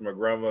there. Of course, my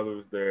grandmother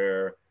was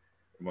there.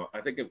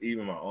 I think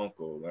even my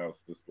uncle. I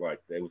was just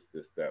like, it was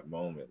just that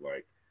moment,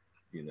 like,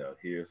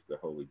 here's the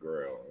Holy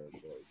Grail. And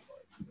it was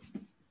like,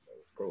 that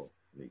was cool,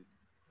 neat.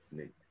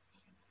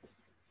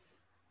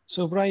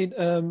 So, Brian,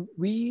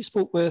 we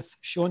spoke with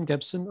Sean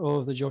Gibson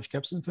of the Josh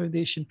Gibson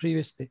Foundation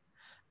previously.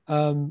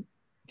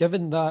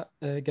 Given that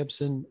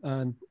Gibson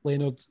and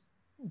Leonard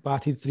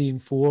batted 3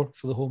 and 4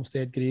 for the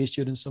Homestead Greys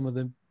during some of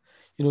them,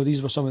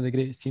 these were some of the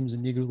greatest teams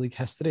in Negro League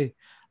history.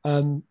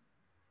 Are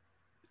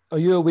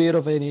you aware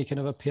of any kind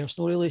of a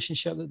personal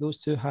relationship that those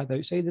two had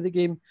outside of the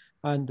game?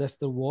 And if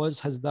there was,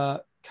 has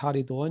that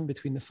carried on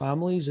between the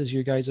families as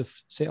you guys have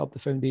set up the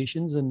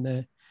foundations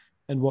and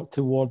worked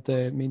toward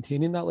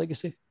maintaining that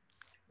legacy?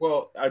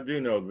 Well, I do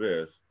know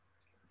this,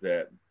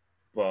 that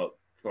Buck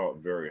thought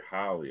very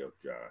highly of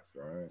Josh,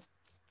 right?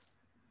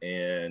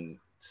 And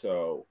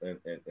so, and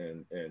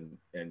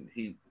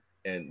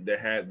they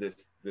had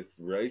this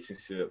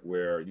relationship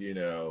where,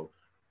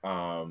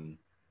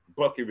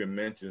 Buck even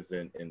mentions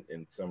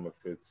in some of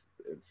his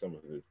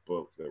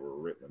books that were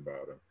written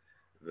about him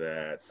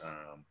that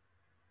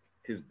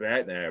his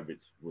batting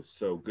average was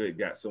so good,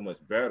 got so much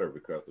better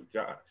because of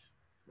Josh,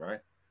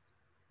 right?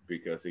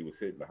 Because he was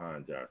hitting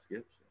behind Josh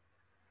Gibson.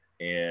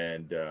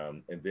 And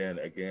then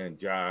again,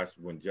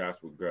 when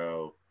Josh would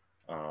go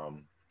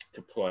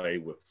to play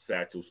with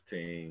Satchel's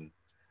team,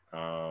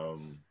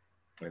 and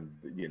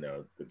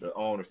the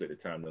owners at the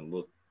time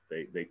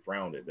they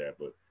frowned at that,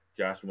 but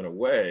Josh went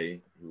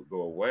away. He would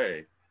go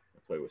away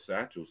and play with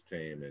Satchel's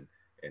team, and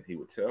he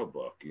would tell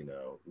Buck,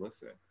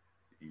 listen,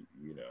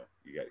 you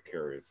got to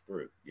carry us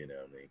through,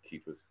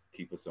 keep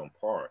us on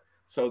par.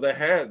 So they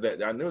had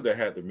that. I knew they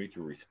had the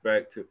mutual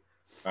respect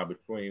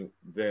between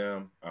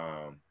them.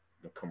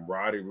 The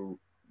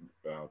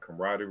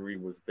camaraderie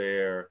was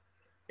there,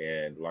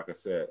 and like I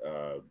said,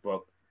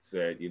 Buck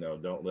said,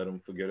 don't let them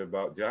forget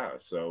about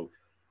Josh. So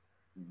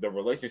the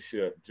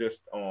relationship, just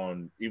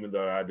on, even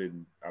though I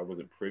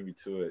wasn't privy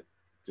to it,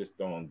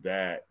 just on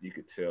that, you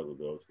could tell that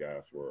those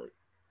guys were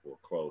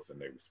close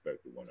and they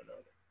respected one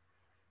another.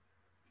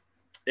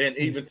 And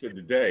even to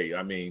today,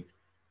 I mean,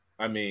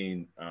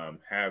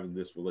 having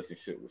this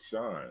relationship with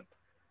Sean,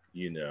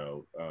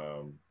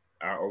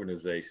 our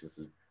organizations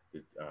is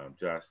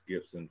Josh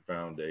Gibson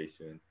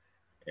Foundation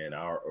and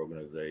our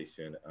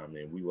organization. I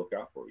mean, we look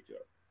out for each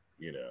other,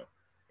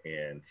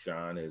 and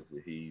Sean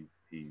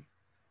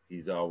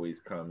he's always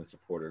come and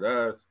supported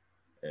us,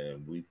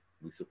 and we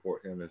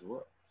support him as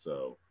well.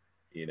 So,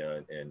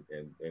 and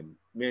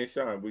me and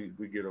Sean, we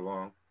get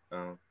along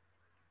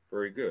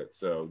very good.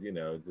 So,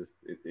 just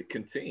it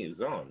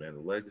continues on, man. The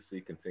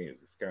legacy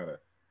continues. It's kind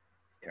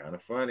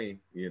of funny,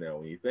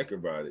 when you think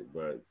about it,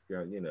 but it's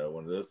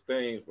one of those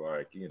things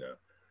like,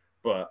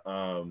 but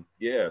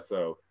yeah,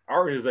 so our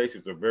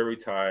organizations are very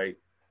tight.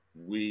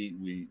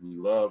 We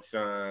love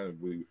Sean.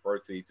 We refer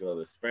to each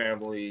other as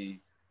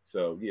family.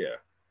 So yeah,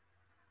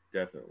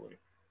 definitely.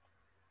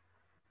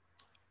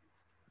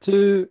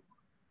 To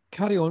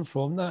carry on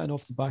from that and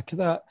off the back of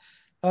that,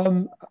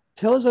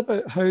 tell us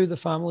about how the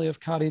family have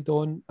carried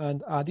on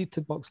and added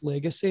to Buck's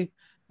legacy,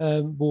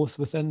 both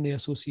within the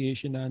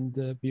association and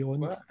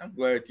beyond. Well, I'm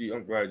glad you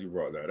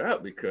brought that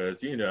up, because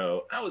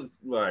I was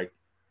like,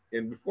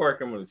 and before I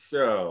come on the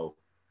show,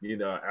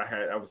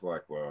 I was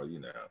like, well,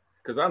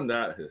 because I'm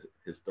not a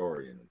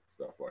historian and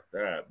stuff like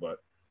that,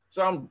 but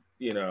so I'm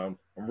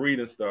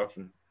reading stuff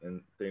and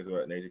things of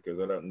that nature,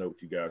 because I don't know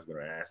what you guys are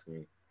going to ask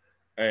me,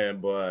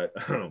 but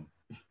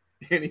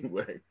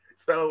anyway,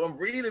 so I'm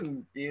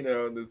reading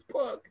this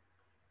book,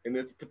 and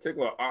this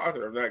particular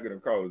author, I'm not going to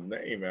call his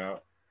name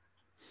out,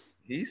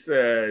 he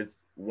says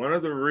one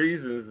of the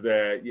reasons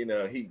that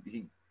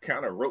he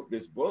kind of wrote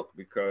this book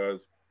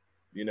because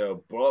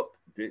Buck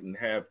didn't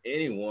have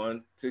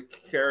anyone to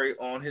carry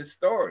on his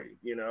story,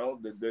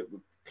 that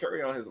would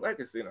carry on his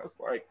legacy. And I was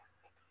like,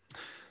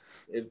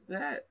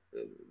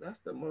 that's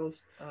the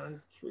most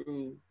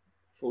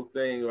untruthful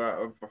thing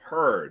I've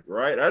heard,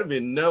 right? I didn't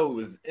even know it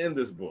was in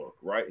this book,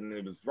 right? And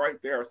it was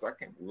right there. So I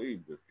can't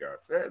believe this guy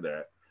said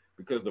that,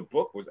 because the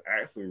book was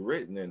actually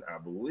written in, I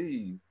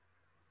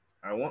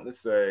want to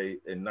say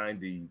it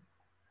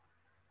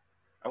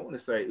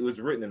was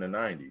written in the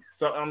 90s.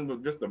 So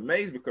I'm just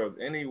amazed, because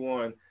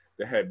anyone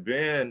that had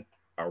been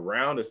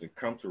around us and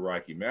come to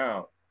Rocky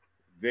Mount,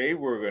 they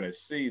were going to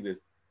see this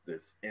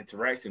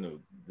interaction of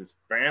this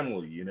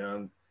family,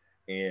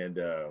 and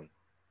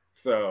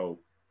so,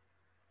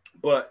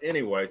 but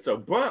anyway, so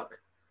Buck,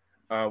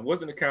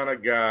 wasn't the kind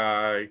of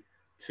guy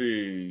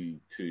to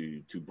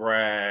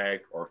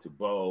brag or to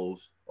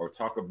boast or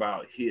talk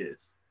about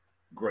his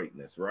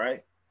greatness,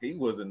 right? He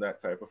wasn't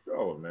that type of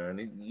fellow, man.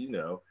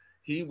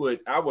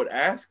 I would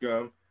ask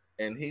him,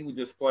 and he would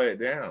just play it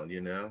down,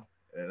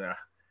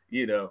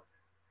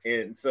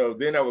 and so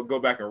then I would go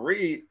back and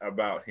read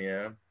about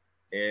him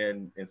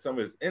and in some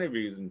of his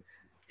interviews, and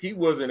he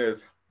wasn't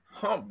as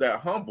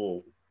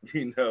humble,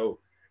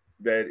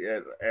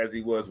 that as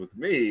he was with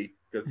me,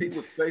 because he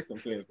would say some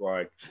things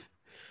like,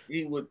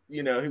 he would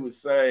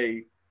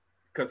say,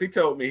 because he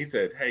told me, he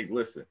said, "Hey,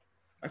 listen,"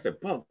 I said,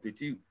 "Buck, did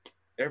you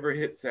ever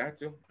hit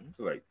Satchel?" I was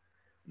like,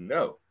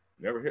 "No,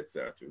 never hit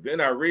Satchel."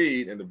 Then I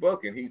read in the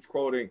book, and he's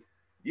quoting,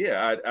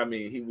 "Yeah, I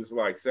mean, he was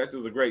like,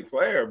 Satchel's a great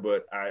player,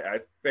 but I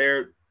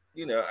fared,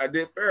 I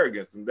did fare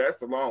against him.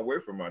 That's a long way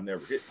from I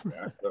never hit him."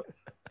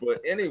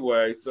 But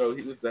anyway, so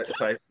he was that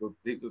type of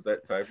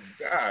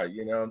guy.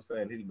 You know what I'm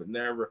saying? He would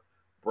never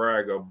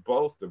brag or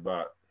boast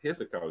about his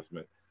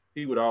accomplishment.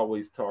 He would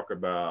always talk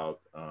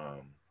about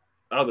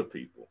other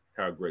people,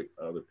 how great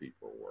other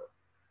people were,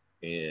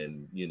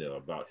 and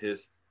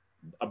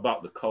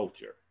about the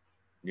culture.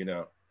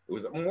 It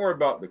was more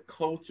about the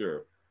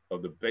culture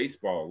of the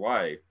baseball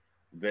life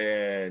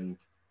than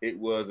it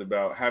was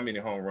about how many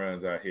home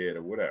runs I hit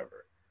or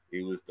whatever.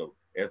 It was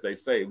as they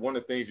say, one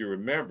of the things you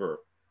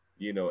remember,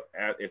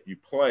 if you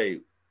play,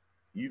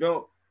 you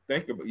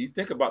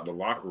think about the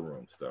locker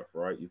room stuff,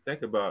 right? You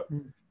think about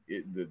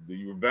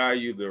you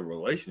value the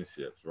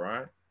relationships,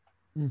 right?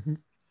 Mm-hmm.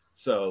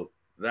 So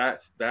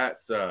that's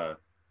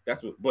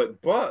what.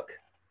 But Buck,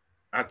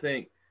 I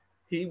think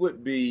he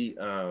would be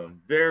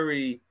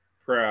very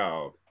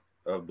proud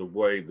of the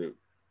way that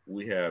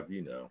we have,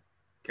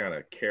 kind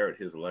of carried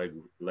his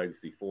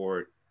legacy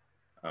forward.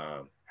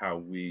 How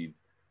we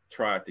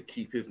tried to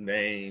keep his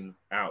name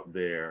out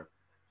there.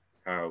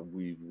 How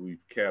we've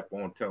kept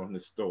on telling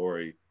the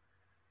story.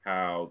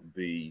 How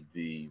the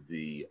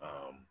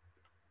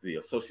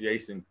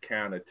association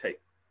kind of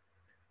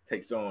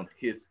takes on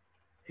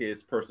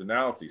his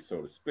personality,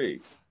 so to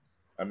speak.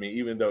 I mean,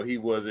 even though he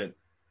wasn't,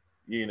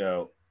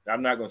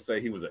 I'm not going to say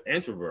he was an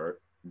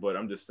introvert, but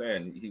I'm just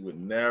saying he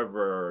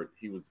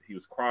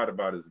was quiet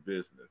about his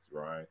business,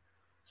 right?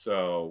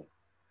 So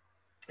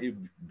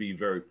he'd be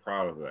very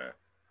proud of that.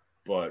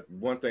 But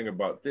one thing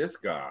about this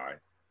guy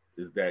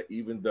is that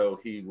even though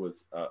he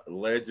was a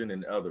legend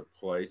in other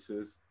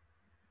places,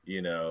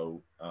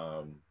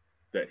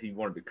 that he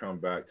wanted to come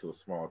back to a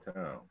small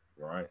town,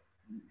 right?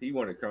 He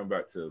wanted to come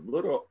back to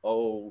little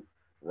old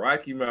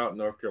Rocky Mount,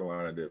 North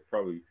Carolina, that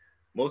probably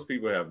most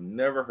people have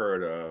never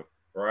heard of,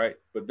 right?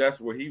 But that's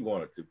where he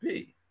wanted to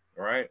be,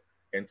 right?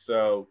 And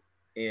so,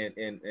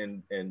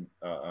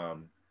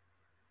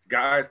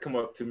 guys come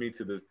up to me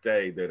to this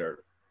day that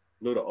are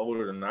a little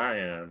older than I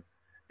am,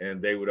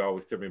 and they would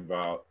always tell me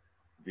about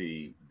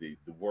the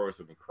words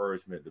of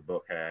encouragement that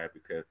Buck had,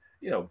 because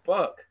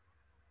Buck,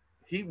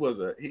 he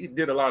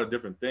did a lot of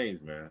different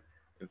things, man.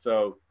 And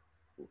so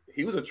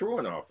he was a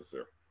truant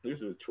officer.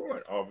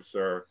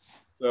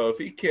 So if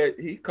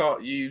he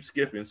caught you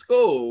skipping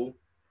school,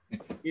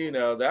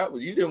 that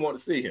was, you didn't want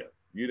to see him.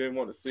 You didn't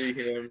want to see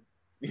him.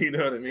 You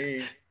know what I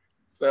mean?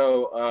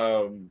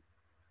 So,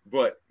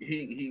 but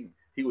he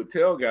would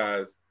tell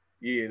guys,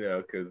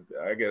 because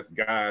I guess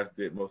guys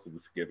did most of the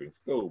skipping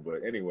school.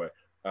 But anyway,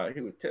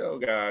 he would tell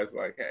guys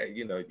like, hey,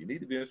 you need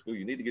to be in school.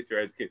 You need to get your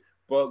education.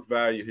 Buck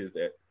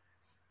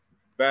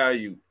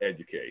valued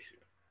education,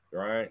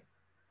 right?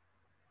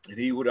 And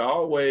he would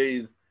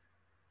always,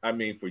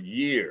 for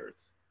years,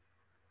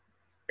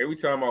 every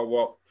time I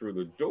walked through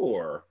the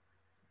door,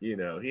 he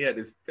had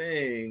this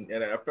thing,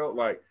 and I felt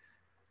like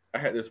I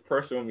had this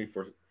pressure on me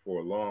for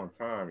a long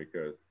time,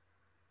 because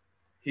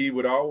he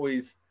would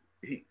always,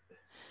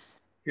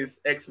 his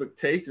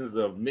expectations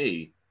of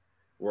me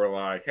were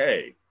like,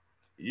 hey,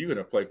 you're going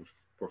to play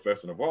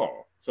professional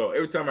ball. So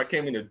every time I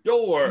came in the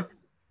door,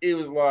 it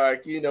was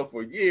like,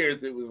 for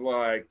years, it was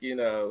like, you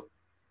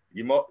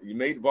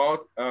made the ball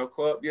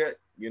club yet?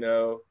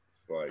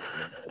 It's like,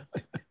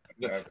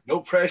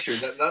 no pressure,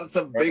 not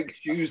some big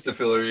shoes to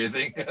fill or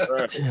anything.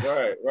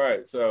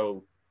 Right.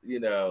 So,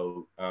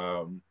 so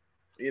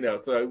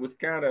it was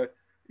kind of,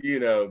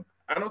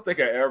 I don't think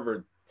I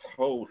ever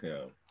told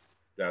him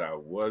that I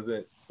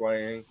wasn't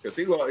playing, because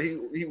he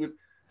would,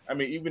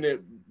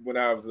 even when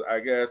I was, I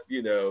guess,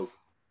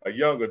 a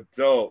young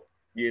adult,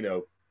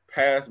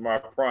 past my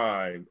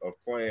prime of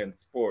playing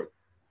sports,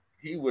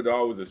 he would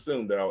always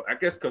assume that I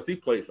guess because he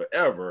played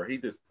forever, he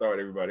just thought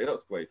everybody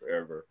else played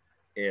forever,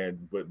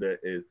 but that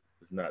is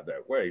not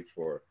that way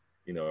for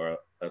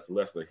us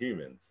lesser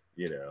humans.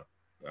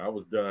 I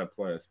was done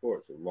playing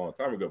sports a long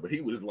time ago, but he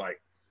was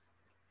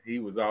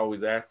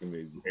always asking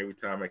me every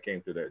time I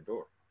came to that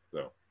door.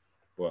 So,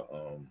 but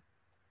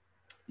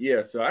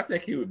yeah, so I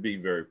think he would be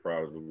very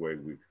proud of the way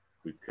we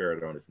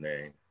carried on his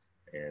name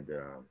and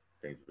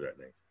things of that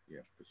nature.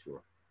 Yeah, for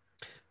sure.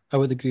 I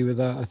would agree with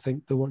that. I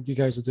think the work you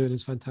guys are doing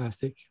is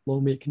fantastic.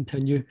 Long may it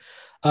continue.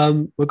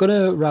 We're going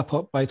to wrap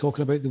up by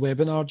talking about the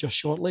webinar just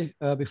shortly.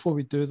 Before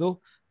we do,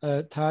 though,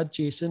 Tad,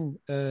 Jason,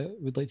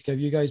 would like to give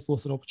you guys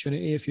both an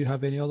opportunity if you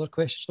have any other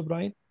questions for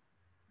Brian.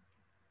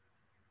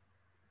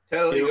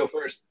 Tad, you go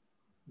first.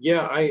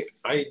 Yeah, I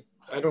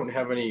don't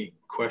have any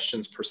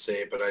questions per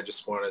se, but I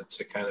just wanted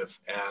to kind of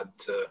add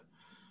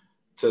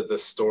to the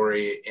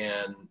story,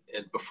 and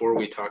before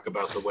we talk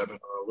about the webinar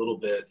a little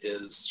bit,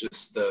 is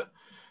just the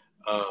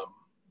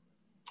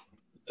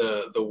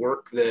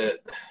work that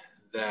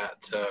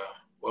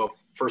well,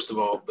 first of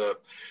all,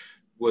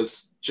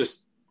 was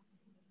just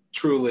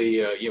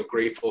truly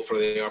grateful for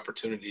the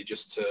opportunity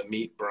just to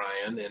meet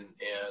Brian and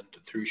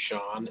through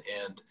Sean,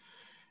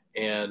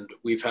 and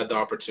we've had the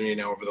opportunity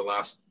now over the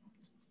last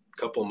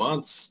couple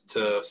months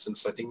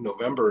since I think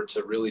November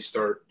to really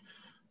start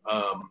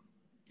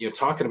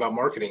talking about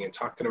marketing and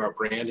talking about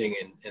branding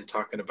and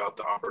talking about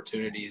the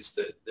opportunities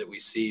that we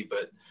see,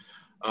 but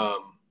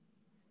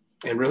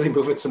and really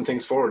moving some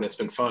things forward. And it's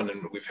been fun.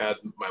 And we've had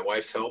my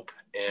wife's help,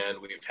 and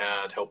we've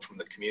had help from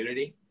the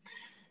community.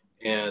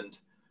 And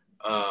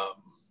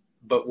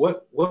but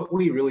what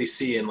we really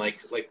see, and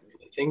like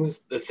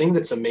the thing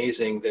that's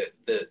amazing that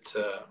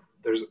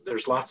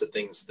there's lots of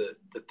things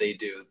that they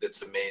do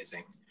that's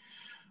amazing.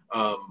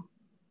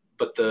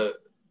 But the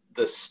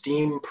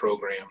STEAM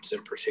programs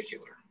in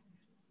particular,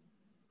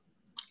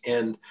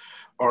 and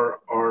are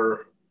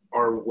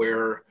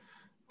where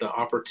the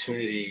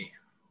opportunity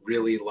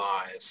really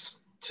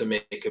lies to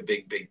make a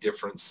big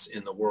difference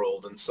in the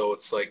world. And so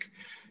it's like,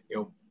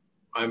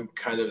 I'm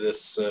kind of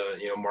this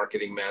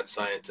marketing mad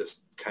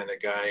scientist kind of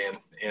guy,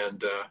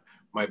 and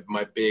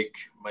my big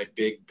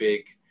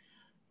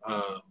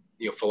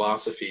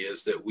philosophy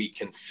is that we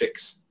can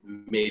fix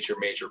major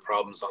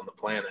problems on the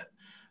planet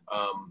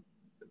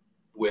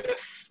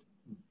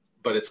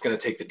but it's going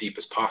to take the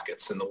deepest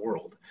pockets in the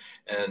world,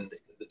 and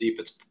the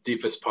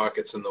deepest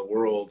pockets in the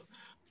world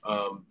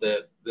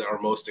that are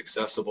most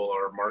accessible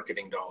are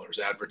marketing dollars,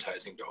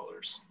 advertising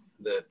dollars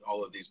that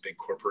all of these big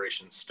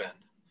corporations spend.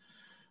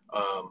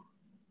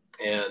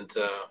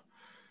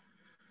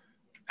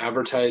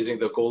 Advertising,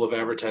 the goal of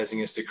advertising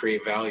is to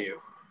create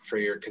value for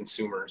your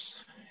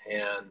consumers.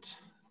 And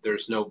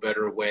there's no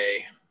better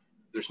way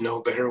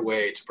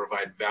to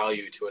provide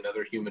value to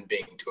another human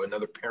being, to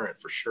another parent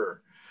for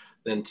sure,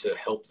 than to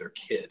help their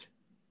kid.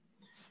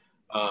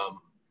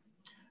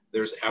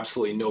 There's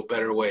absolutely no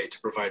better way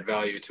to provide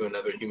value to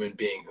another human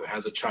being who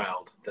has a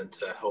child than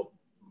to help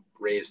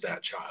raise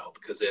that child,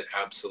 because it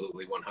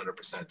absolutely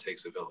 100%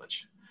 takes a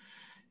village.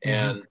 Mm-hmm.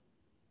 And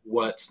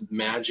what's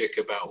magic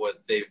about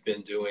what they've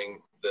been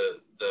doing,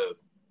 the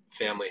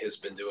family has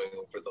been doing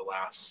over the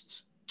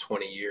last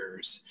 20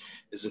 years,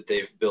 is that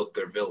they've built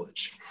their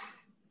village.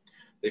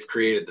 They've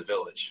created the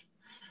village.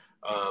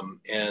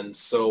 And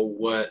so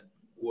what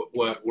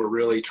we're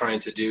really trying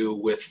to do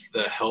with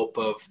the help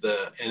of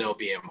the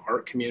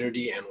NLBMArt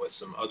community and with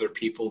some other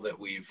people that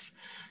we've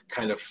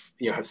kind of,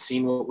 have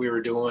seen what we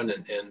were doing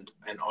and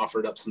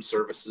offered up some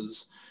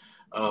services.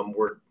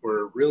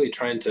 We're really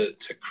trying to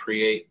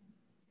create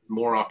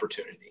more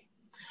opportunity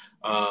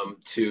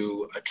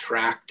to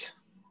attract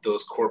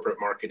those corporate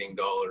marketing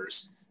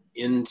dollars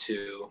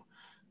into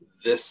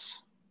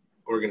this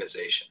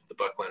organization, the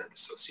Buck Leonard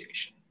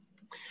Association.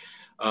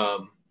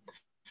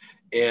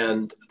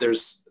 And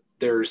there's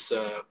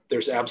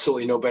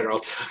absolutely no better. I'll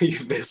tell you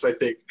this, I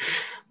think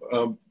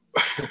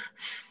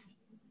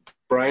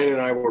Brian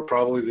and I were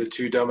probably the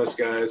two dumbest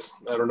guys.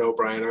 I don't know,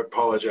 Brian, I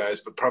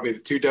apologize, but probably the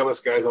two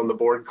dumbest guys on the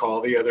board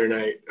call the other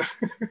night.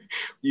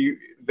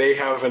 They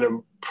have an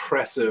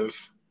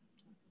impressive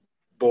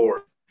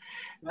board.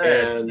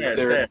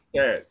 They're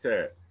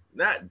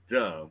not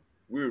dumb.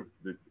 We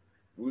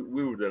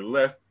were the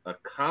less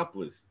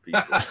accomplished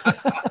people.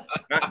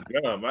 Not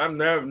dumb. I'm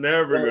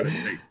never going to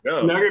say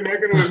dumb. Not going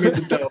to admit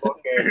to dumb.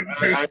 Okay,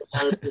 I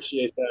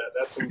appreciate that.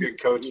 That's some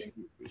good coaching.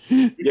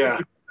 Yeah.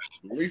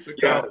 Least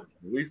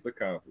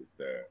accomplished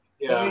that.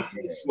 Yeah.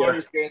 You're the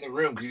smartest guy in the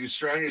room because you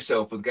surround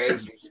yourself with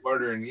guys who are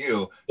smarter than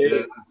you.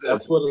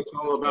 That's what it's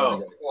all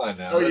about. Come on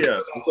now. Oh,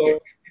 yeah.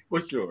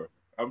 For sure.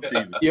 I'm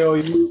teasing.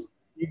 You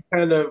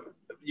kind of,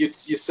 you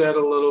said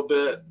a little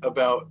bit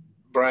about,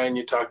 Brian,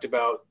 you talked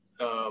about,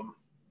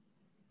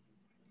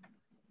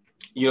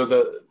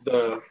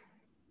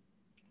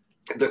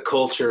 the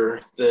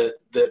culture that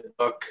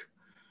Buck,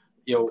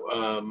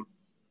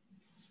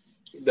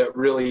 that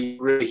really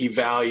he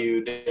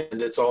valued,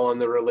 and it's all in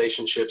the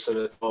relationships, and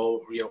it's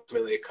all,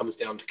 ultimately it comes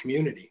down to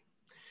community.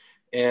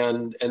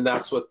 And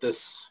that's what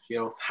this,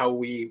 how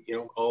we,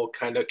 all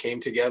kind of came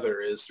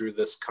together is through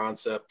this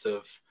concept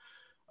of,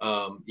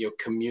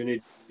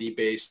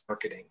 community-based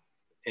marketing.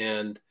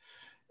 And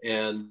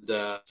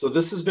so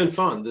this has been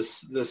fun.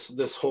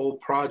 This whole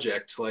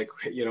project, I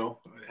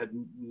had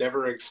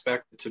never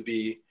expected to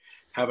be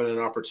having an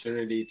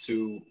opportunity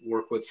to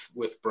work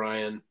with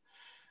Brian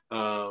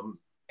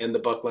and the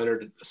Buck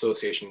Leonard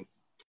Association,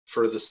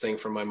 furthest thing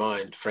from my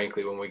mind,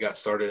 frankly, when we got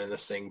started in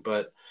this thing.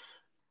 But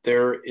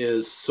there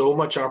is so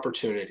much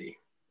opportunity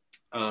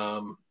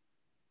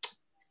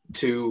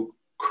to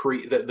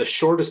create the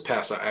shortest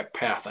path.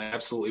 I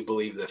absolutely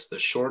believe this. The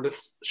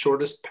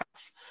shortest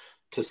path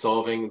to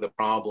solving the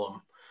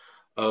problem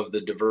of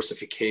the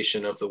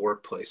diversification of the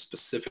workplace,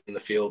 specifically in the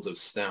fields of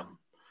STEM,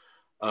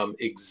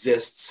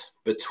 exists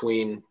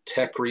between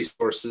tech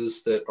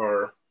resources that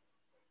are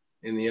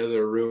in the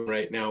other room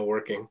right now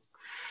working,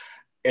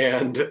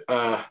 and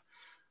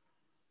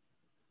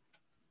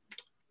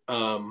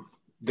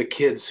the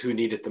kids who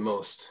need it the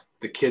most,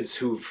 the kids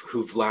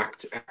who've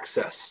lacked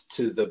access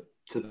to the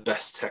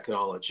best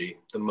technology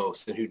the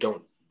most, and who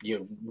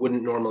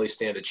wouldn't normally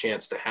stand a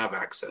chance to have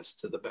access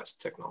to the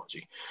best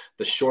technology.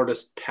 The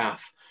shortest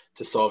path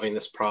to solving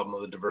this problem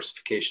of the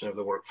diversification of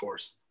the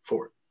workforce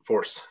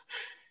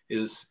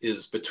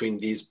is between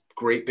these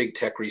great big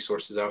tech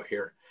resources out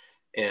here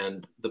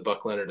and the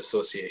Buck Leonard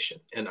Association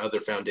and other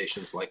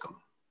foundations like them,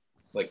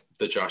 like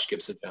the Josh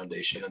Gibson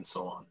Foundation and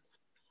so on.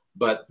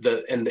 But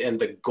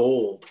the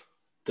gold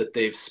that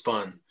they've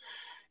spun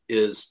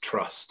is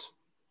trust.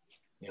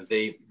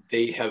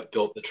 They have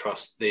built the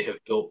trust, they have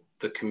built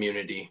the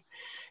community,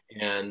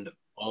 and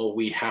all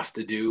we have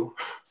to do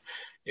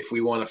if we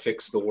want to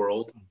fix the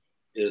world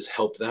is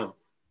help them.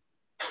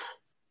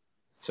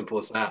 Simple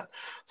as that.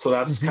 So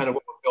that's kind of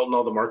what we're building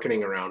all the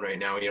marketing around right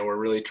now. We're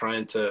really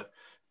trying to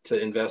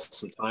invest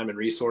some time and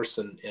resource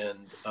and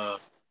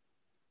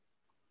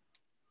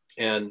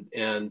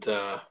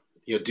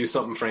do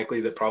something,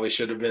 frankly, that probably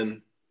should have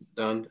been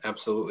done.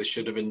 Absolutely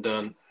should have been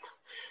done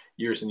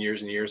years and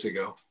years and years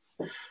ago.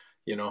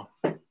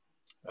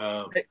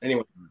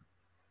 Anyway,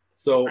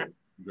 so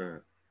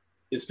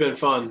it's been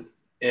fun,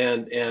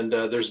 and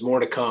there's more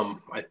to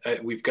come.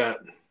 We've got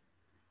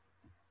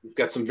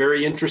some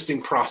very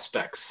interesting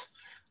prospects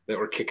that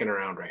we're kicking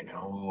around right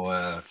now.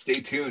 Oh, stay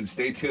tuned.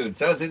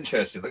 Sounds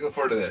interesting. Looking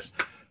forward to this.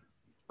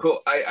 Cool.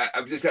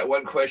 I've just got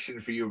one question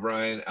for you,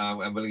 Brian.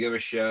 I'm going to give a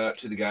shout out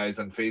to the guys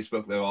on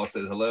Facebook that all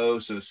said hello.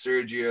 So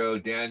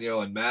Sergio,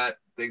 Daniel, and Matt,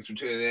 thanks for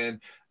tuning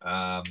in.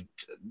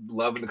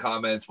 Loving the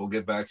comments. We'll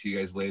get back to you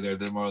guys later.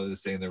 They're more or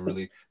less saying they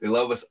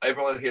love us.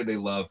 Everyone here they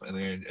love and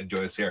they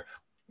enjoy us here.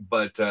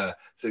 But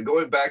so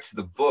going back to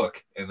the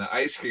book and the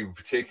ice cream in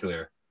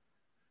particular,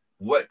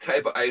 what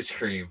type of ice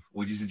cream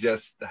would you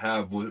suggest to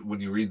have when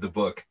you read the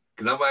book?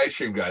 Because I'm an ice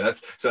cream guy.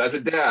 So as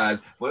a dad,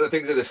 one of the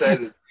things I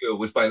decided to do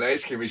was buy an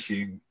ice cream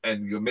machine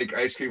and make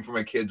ice cream for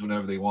my kids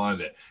whenever they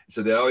wanted it.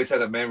 So they always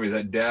had that memory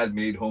that dad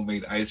made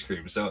homemade ice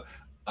cream. So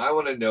I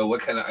want to know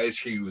what kind of ice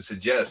cream you would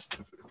suggest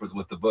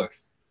with the book.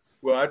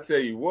 Well, I tell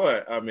you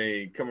what, I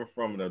mean, coming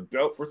from an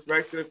adult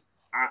perspective,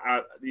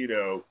 I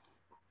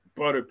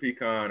butter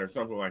pecan or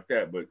something like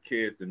that, but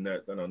kids and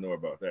nuts, I don't know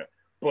about that.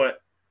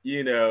 But,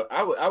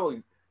 I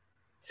would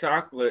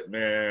chocolate,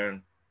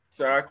 man,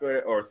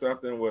 chocolate or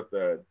something with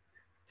a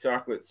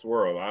chocolate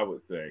swirl, I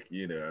would think,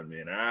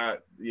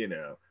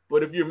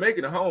 but if you're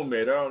making a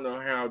homemade, I don't know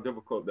how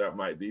difficult that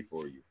might be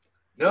for you.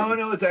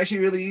 No, it's actually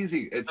really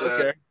easy. It's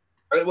okay.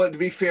 Well, to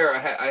be fair,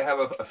 I have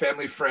a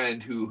family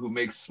friend who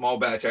makes small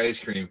batch ice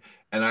cream,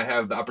 and I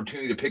have the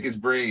opportunity to pick his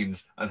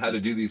brains on how to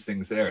do these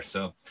things there.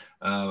 So,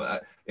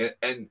 and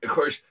of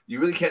course, you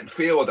really can't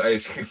fail with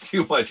ice cream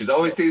too much. It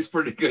always tastes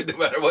pretty good no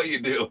matter what you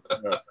do.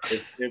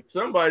 If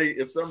somebody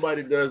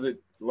does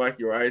it like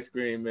your ice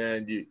cream,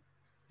 man,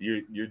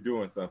 you're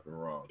doing something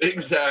wrong.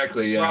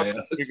 Exactly. Yeah.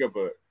 Pick up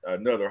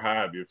another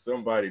hobby if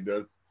somebody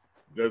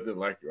doesn't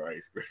like your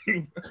ice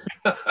cream.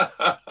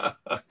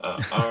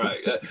 All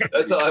right,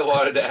 that's all I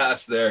wanted to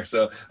ask there.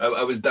 So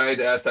I was dying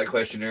to ask that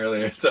question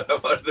earlier, so I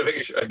wanted to make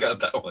sure I got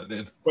that one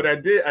in. But I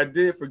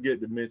did forget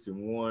to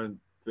mention one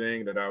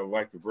thing that I would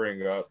like to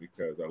bring up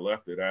because I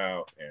left it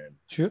out, and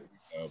sure.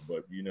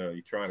 But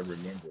you're trying to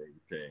remember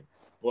everything.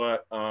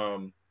 But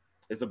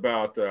it's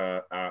about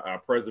our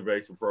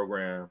preservation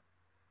program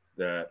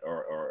that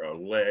are a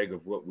leg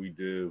of what we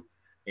do,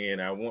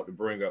 and I want to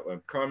bring up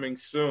coming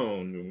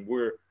soon, and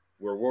we're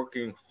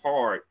working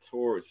hard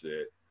towards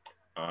it.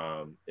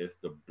 It's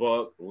the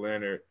Buck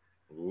Leonard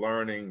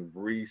Learning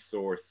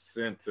Resource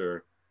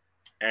Center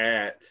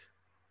at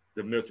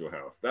the Mitchell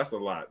House. That's a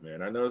lot,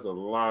 man. I know it's a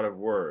lot of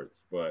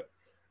words, but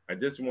I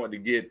just want to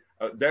get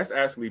that's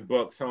actually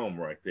Buck's home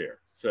right there.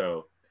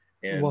 So,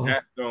 and wow.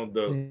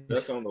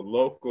 That's on the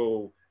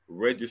local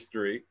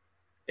registry.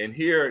 And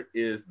here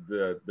is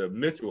the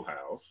Mitchell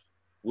House,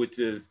 which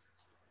is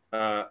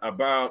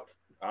about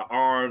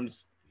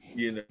arms,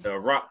 a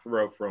rock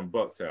throw from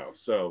Buck's house.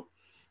 So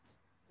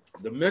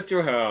the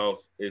Mitchell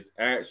House is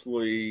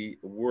actually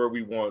where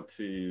we want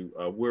to,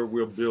 where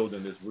we're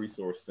building this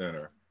resource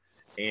center.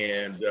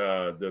 And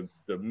the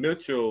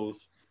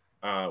Mitchells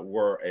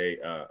were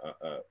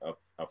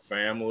a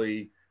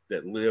family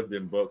that lived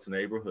in Buck's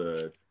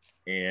neighborhood,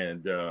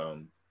 and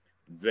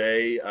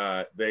they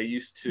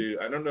used to.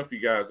 I don't know if you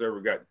guys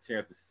ever got a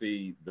chance to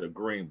see the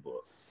Green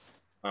Book,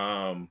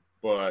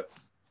 but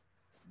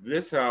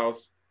this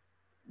house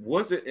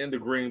wasn't in the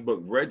Green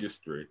Book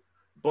registry,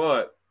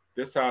 but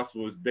this house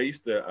was. They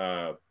used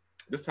to.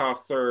 This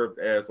house served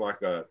as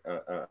like a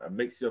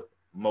makeshift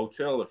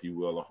motel, if you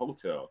will, a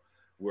hotel,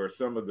 where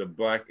some of the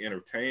Black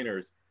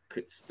entertainers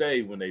could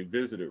stay when they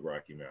visited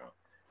Rocky Mount.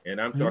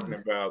 And I'm talking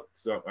about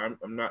some.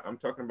 I'm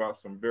talking about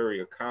some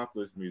very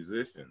accomplished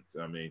musicians.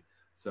 I mean,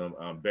 some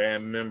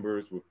band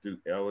members with Duke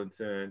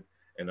Ellington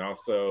And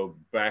also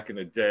back in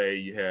the day,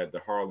 you had the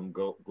Harlem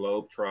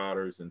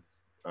Globetrotters and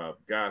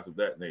guys of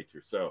that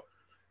nature. So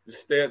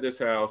just stay at this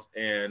house,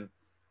 and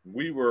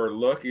we were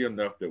lucky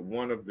enough that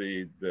one of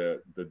the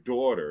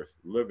daughters,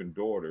 living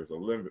daughters or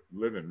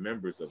living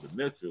members of the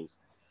Mitchells,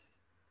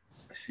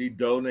 she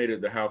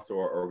donated the house to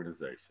our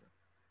organization.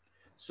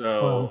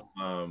 So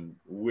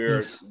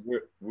we're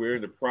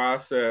in the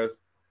process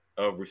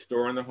of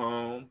restoring the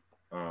home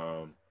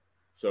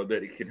so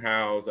that it can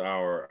house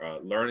our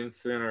learning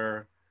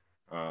center,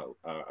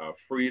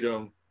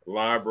 freedom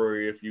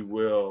library, if you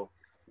will,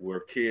 where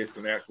kids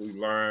can actually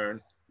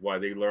learn while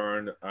they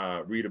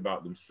read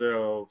about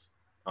themselves.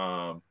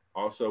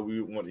 Also,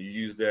 we want to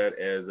use that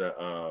as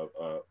a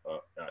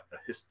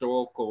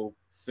historical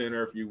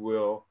center, if you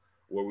will,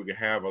 where we can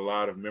have a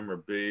lot of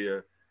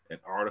memorabilia and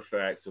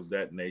artifacts of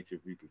that nature,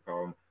 if you could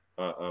call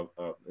them,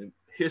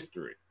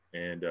 history,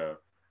 and a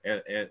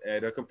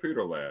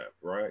computer lab,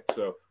 right?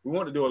 So we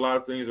want to do a lot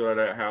of things at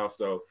that house.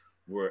 So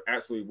we're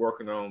actually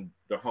working on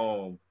the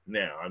home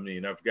now. I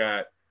mean, I've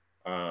got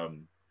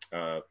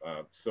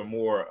some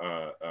more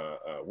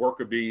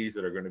worker bees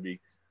that are going to be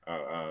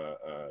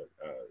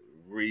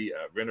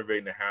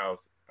renovating the house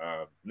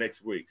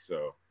next week.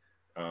 So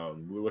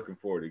we're looking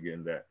forward to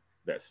getting that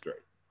straight.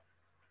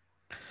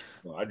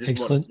 Well, I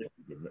just wanted to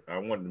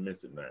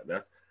mention that.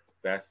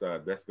 That's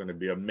going to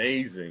be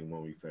amazing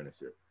when we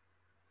finish it.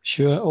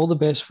 Sure. All the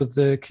best with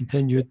the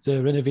continued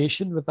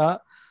renovation with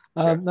that.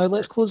 Now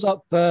let's close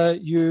up.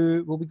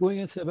 You will be going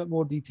into a bit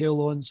more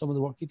detail on some of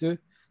the work you do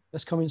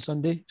this coming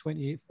Sunday,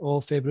 28th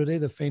of February,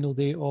 the final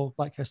day of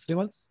Black History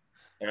Month,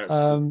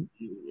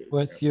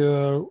 with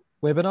your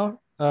webinar.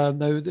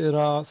 Now there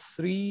are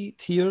 3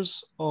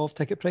 tiers of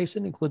ticket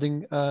pricing,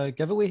 including a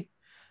giveaway.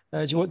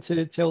 Do you want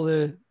to tell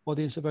the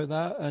audience about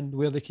that and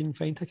where they can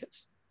find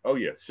tickets? Oh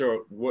yeah,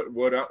 sure. I'm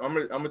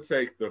gonna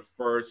take the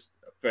first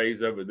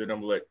phase of it, then I'm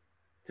gonna let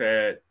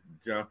Tad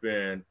jump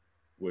in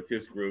with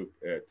his group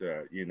at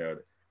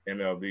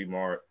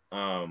NLBMArt.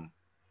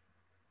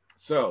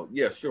 So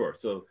yeah, sure.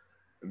 So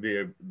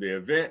the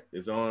event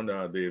is on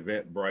the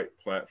Eventbrite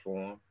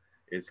platform.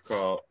 It's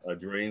called A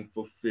Dream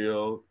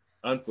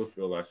Unfulfilled, I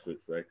should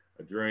say.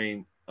 A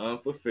Dream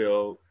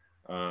Unfulfilled,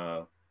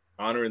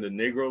 honoring the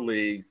Negro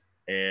Leagues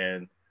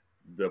and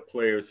the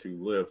players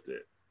who lived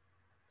it.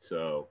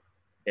 So,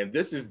 and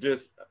this is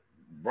just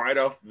right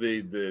off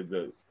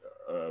the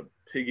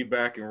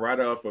piggybacking right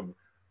off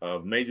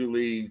of Major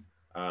League's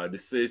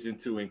decision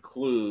to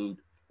include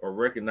or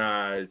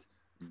recognize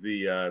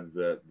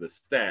the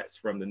stats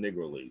from the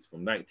Negro Leagues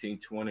from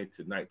 1920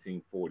 to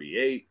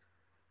 1948.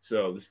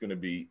 So this is going to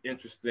be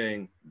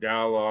interesting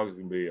dialogue. It's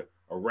going to be a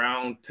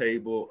round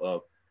table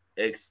of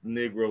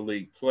ex-Negro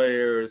League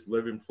players,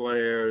 living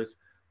players.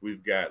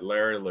 We've got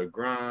Larry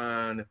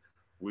LeGrand.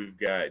 We've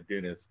got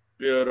Dennis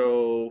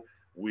Biddle.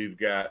 We've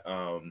got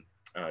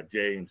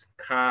James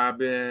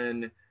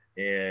Cobbin.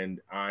 And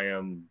I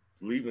am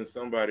leaving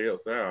somebody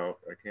else out.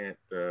 I can't,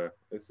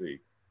 let's see.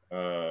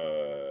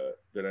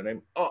 Did I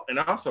name? Oh, and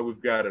also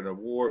we've got an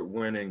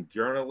award-winning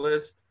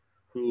journalist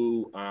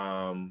who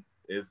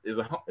is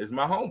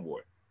my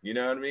homeboy. You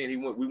know what I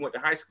mean? We went to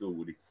high school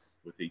with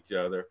each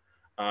other.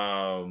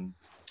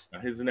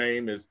 His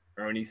name is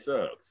Ernie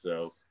Suggs.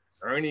 So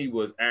Ernie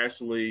was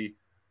actually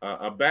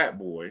a bat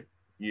boy,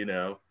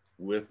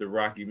 with the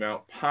Rocky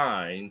Mount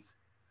Pines,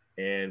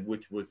 and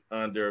which was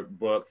under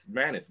Buck's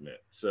management.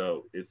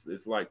 So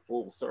it's like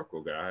full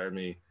circle, guy. I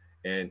mean,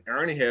 and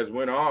Ernie has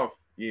went off.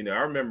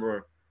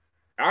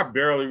 I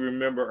barely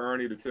remember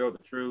Ernie, to tell the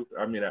truth.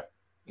 I mean, I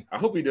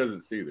hope he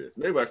doesn't see this.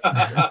 Maybe I should.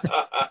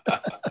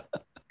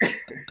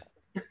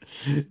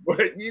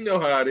 But you know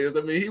how it is.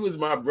 I mean, he was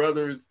my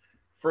brother's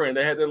friend.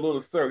 They had that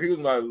little circle. He was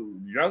my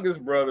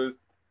youngest brother's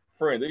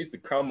friend. They used to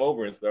come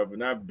over and stuff,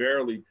 and I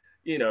barely,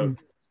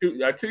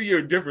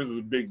 2-year difference was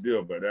a big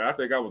deal. But I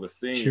think I was a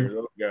senior. Sure.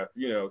 Those guys,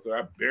 so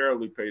I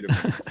barely paid him.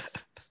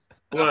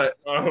 But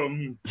but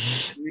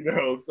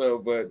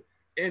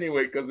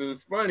anyway, because it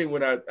was funny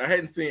when I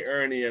hadn't seen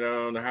Ernie in I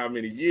don't know how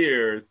many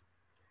years,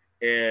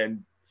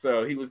 and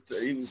so he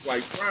was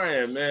like,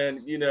 Brian, man,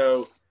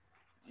 you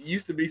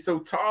used to be so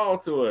tall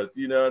to us,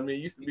 you know what I mean?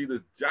 You used to be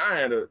this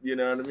giant, you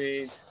know what I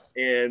mean?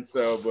 And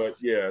so,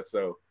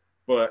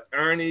 but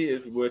Ernie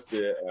is with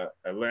the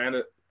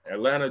Atlanta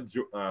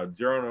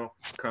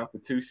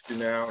Journal-Constitution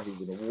now.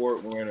 He's an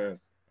award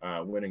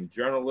winning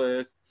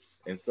journalist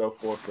and so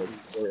forth. So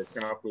he's very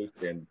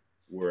accomplished, and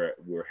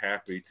we're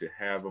happy to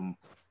have him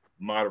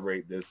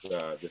moderate this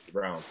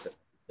round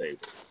table.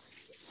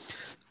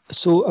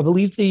 So I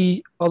believe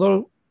the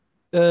other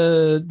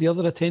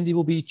attendee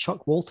will be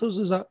Chuck Walters.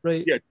 Is that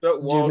right? Yeah,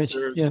 Chuck Walters,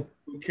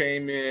 who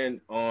came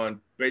in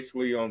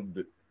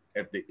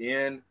at the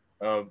end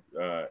of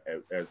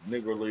as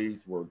Negro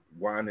Leagues were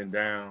winding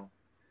down,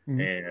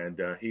 and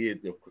he had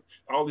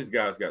all these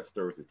guys got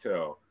stories to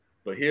tell,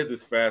 but his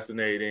is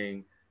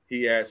fascinating.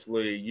 He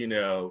actually,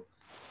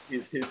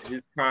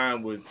 his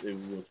time was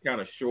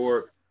kind of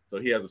short. So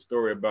he has a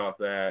story about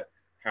that,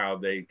 how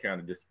they kind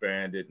of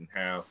disbanded and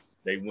how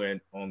they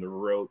went on the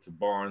road to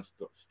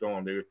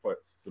Barnstorm. They were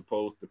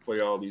supposed to play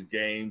all these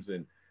games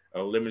in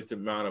a limited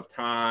amount of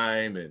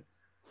time, and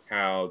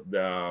how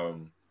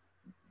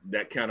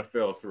that kind of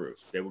fell through.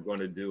 They were going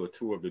to do a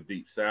tour of the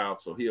Deep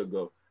South, so he'll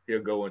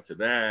go into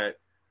that.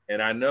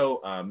 And I know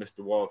Mr.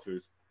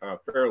 Walters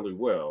fairly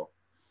well,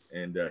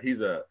 and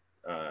he's a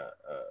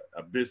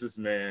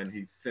businessman.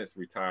 He's since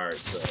retired,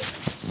 so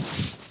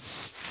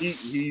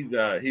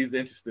he's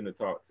interesting to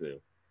talk to.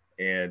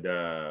 And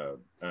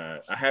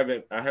I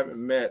haven't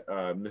met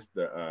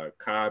Mr.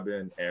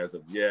 Cobbin as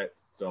of yet,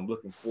 so I'm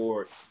looking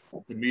forward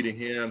to meeting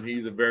him.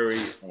 He's a very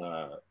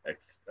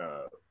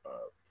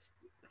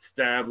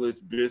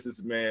established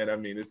businessman. I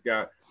mean, this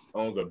guy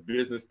owns a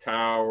business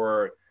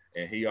tower,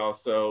 and he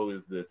also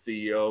is the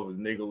CEO of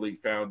the Negro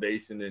League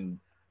Foundation in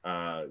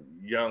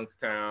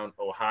Youngstown,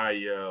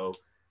 Ohio,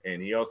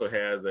 and he also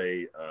has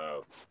a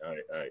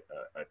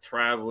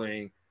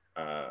traveling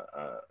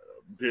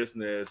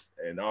business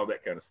and all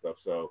that kind of stuff.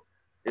 So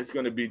it's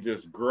going to be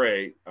just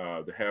great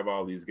to have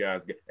all these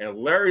guys. And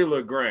Larry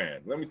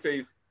LeGrand, let me tell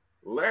you,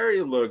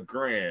 Larry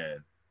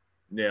LeGrand.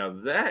 Now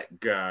that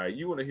guy,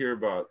 you want to hear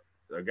about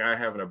a guy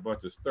having a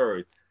bunch of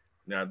stories.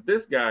 Now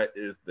this guy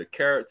is the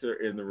character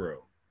in the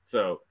room.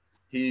 So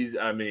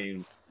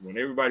when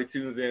everybody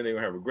tunes in, they're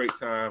gonna have a great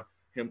time.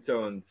 Him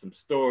telling some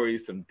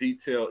stories, some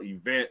detailed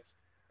events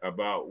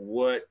about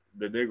what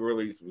the Negro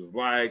Release was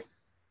like,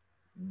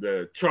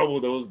 the trouble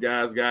those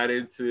guys got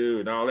into,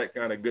 and all that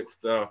kind of good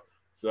stuff.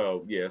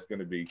 So yeah, it's going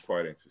to be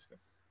quite interesting.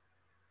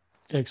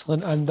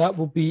 Excellent. And that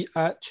will be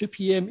at 2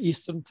 p.m.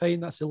 Eastern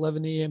time. That's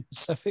 11 a.m.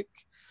 Pacific.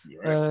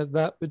 Right.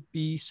 That would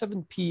be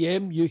 7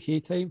 p.m.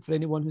 UK time for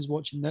anyone who's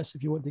watching this.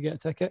 If you want to get a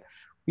ticket,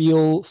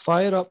 we'll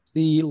fire up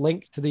the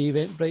link to the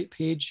Eventbrite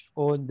page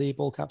on the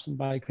Ball Caps and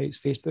Bagpipes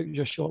Facebook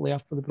just shortly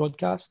after the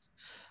broadcast.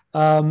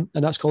 And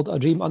that's called A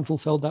Dream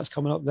Unfulfilled. That's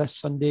coming up this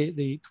Sunday,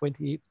 the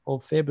 28th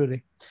of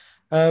February.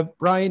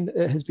 Brian,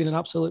 it has been an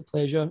absolute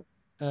pleasure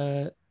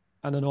and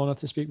an honor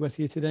to speak with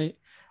you tonight.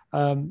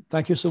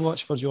 Thank you so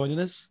much for joining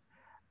us,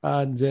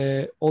 and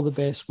all the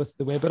best with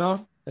the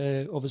webinar.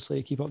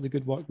 Obviously, keep up the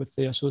good work with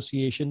the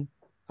association,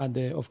 and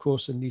of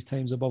course, in these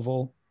times above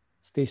all,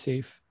 stay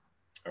safe.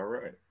 All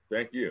right.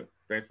 Thank you.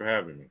 Thanks for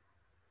having me.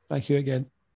 Thank you again.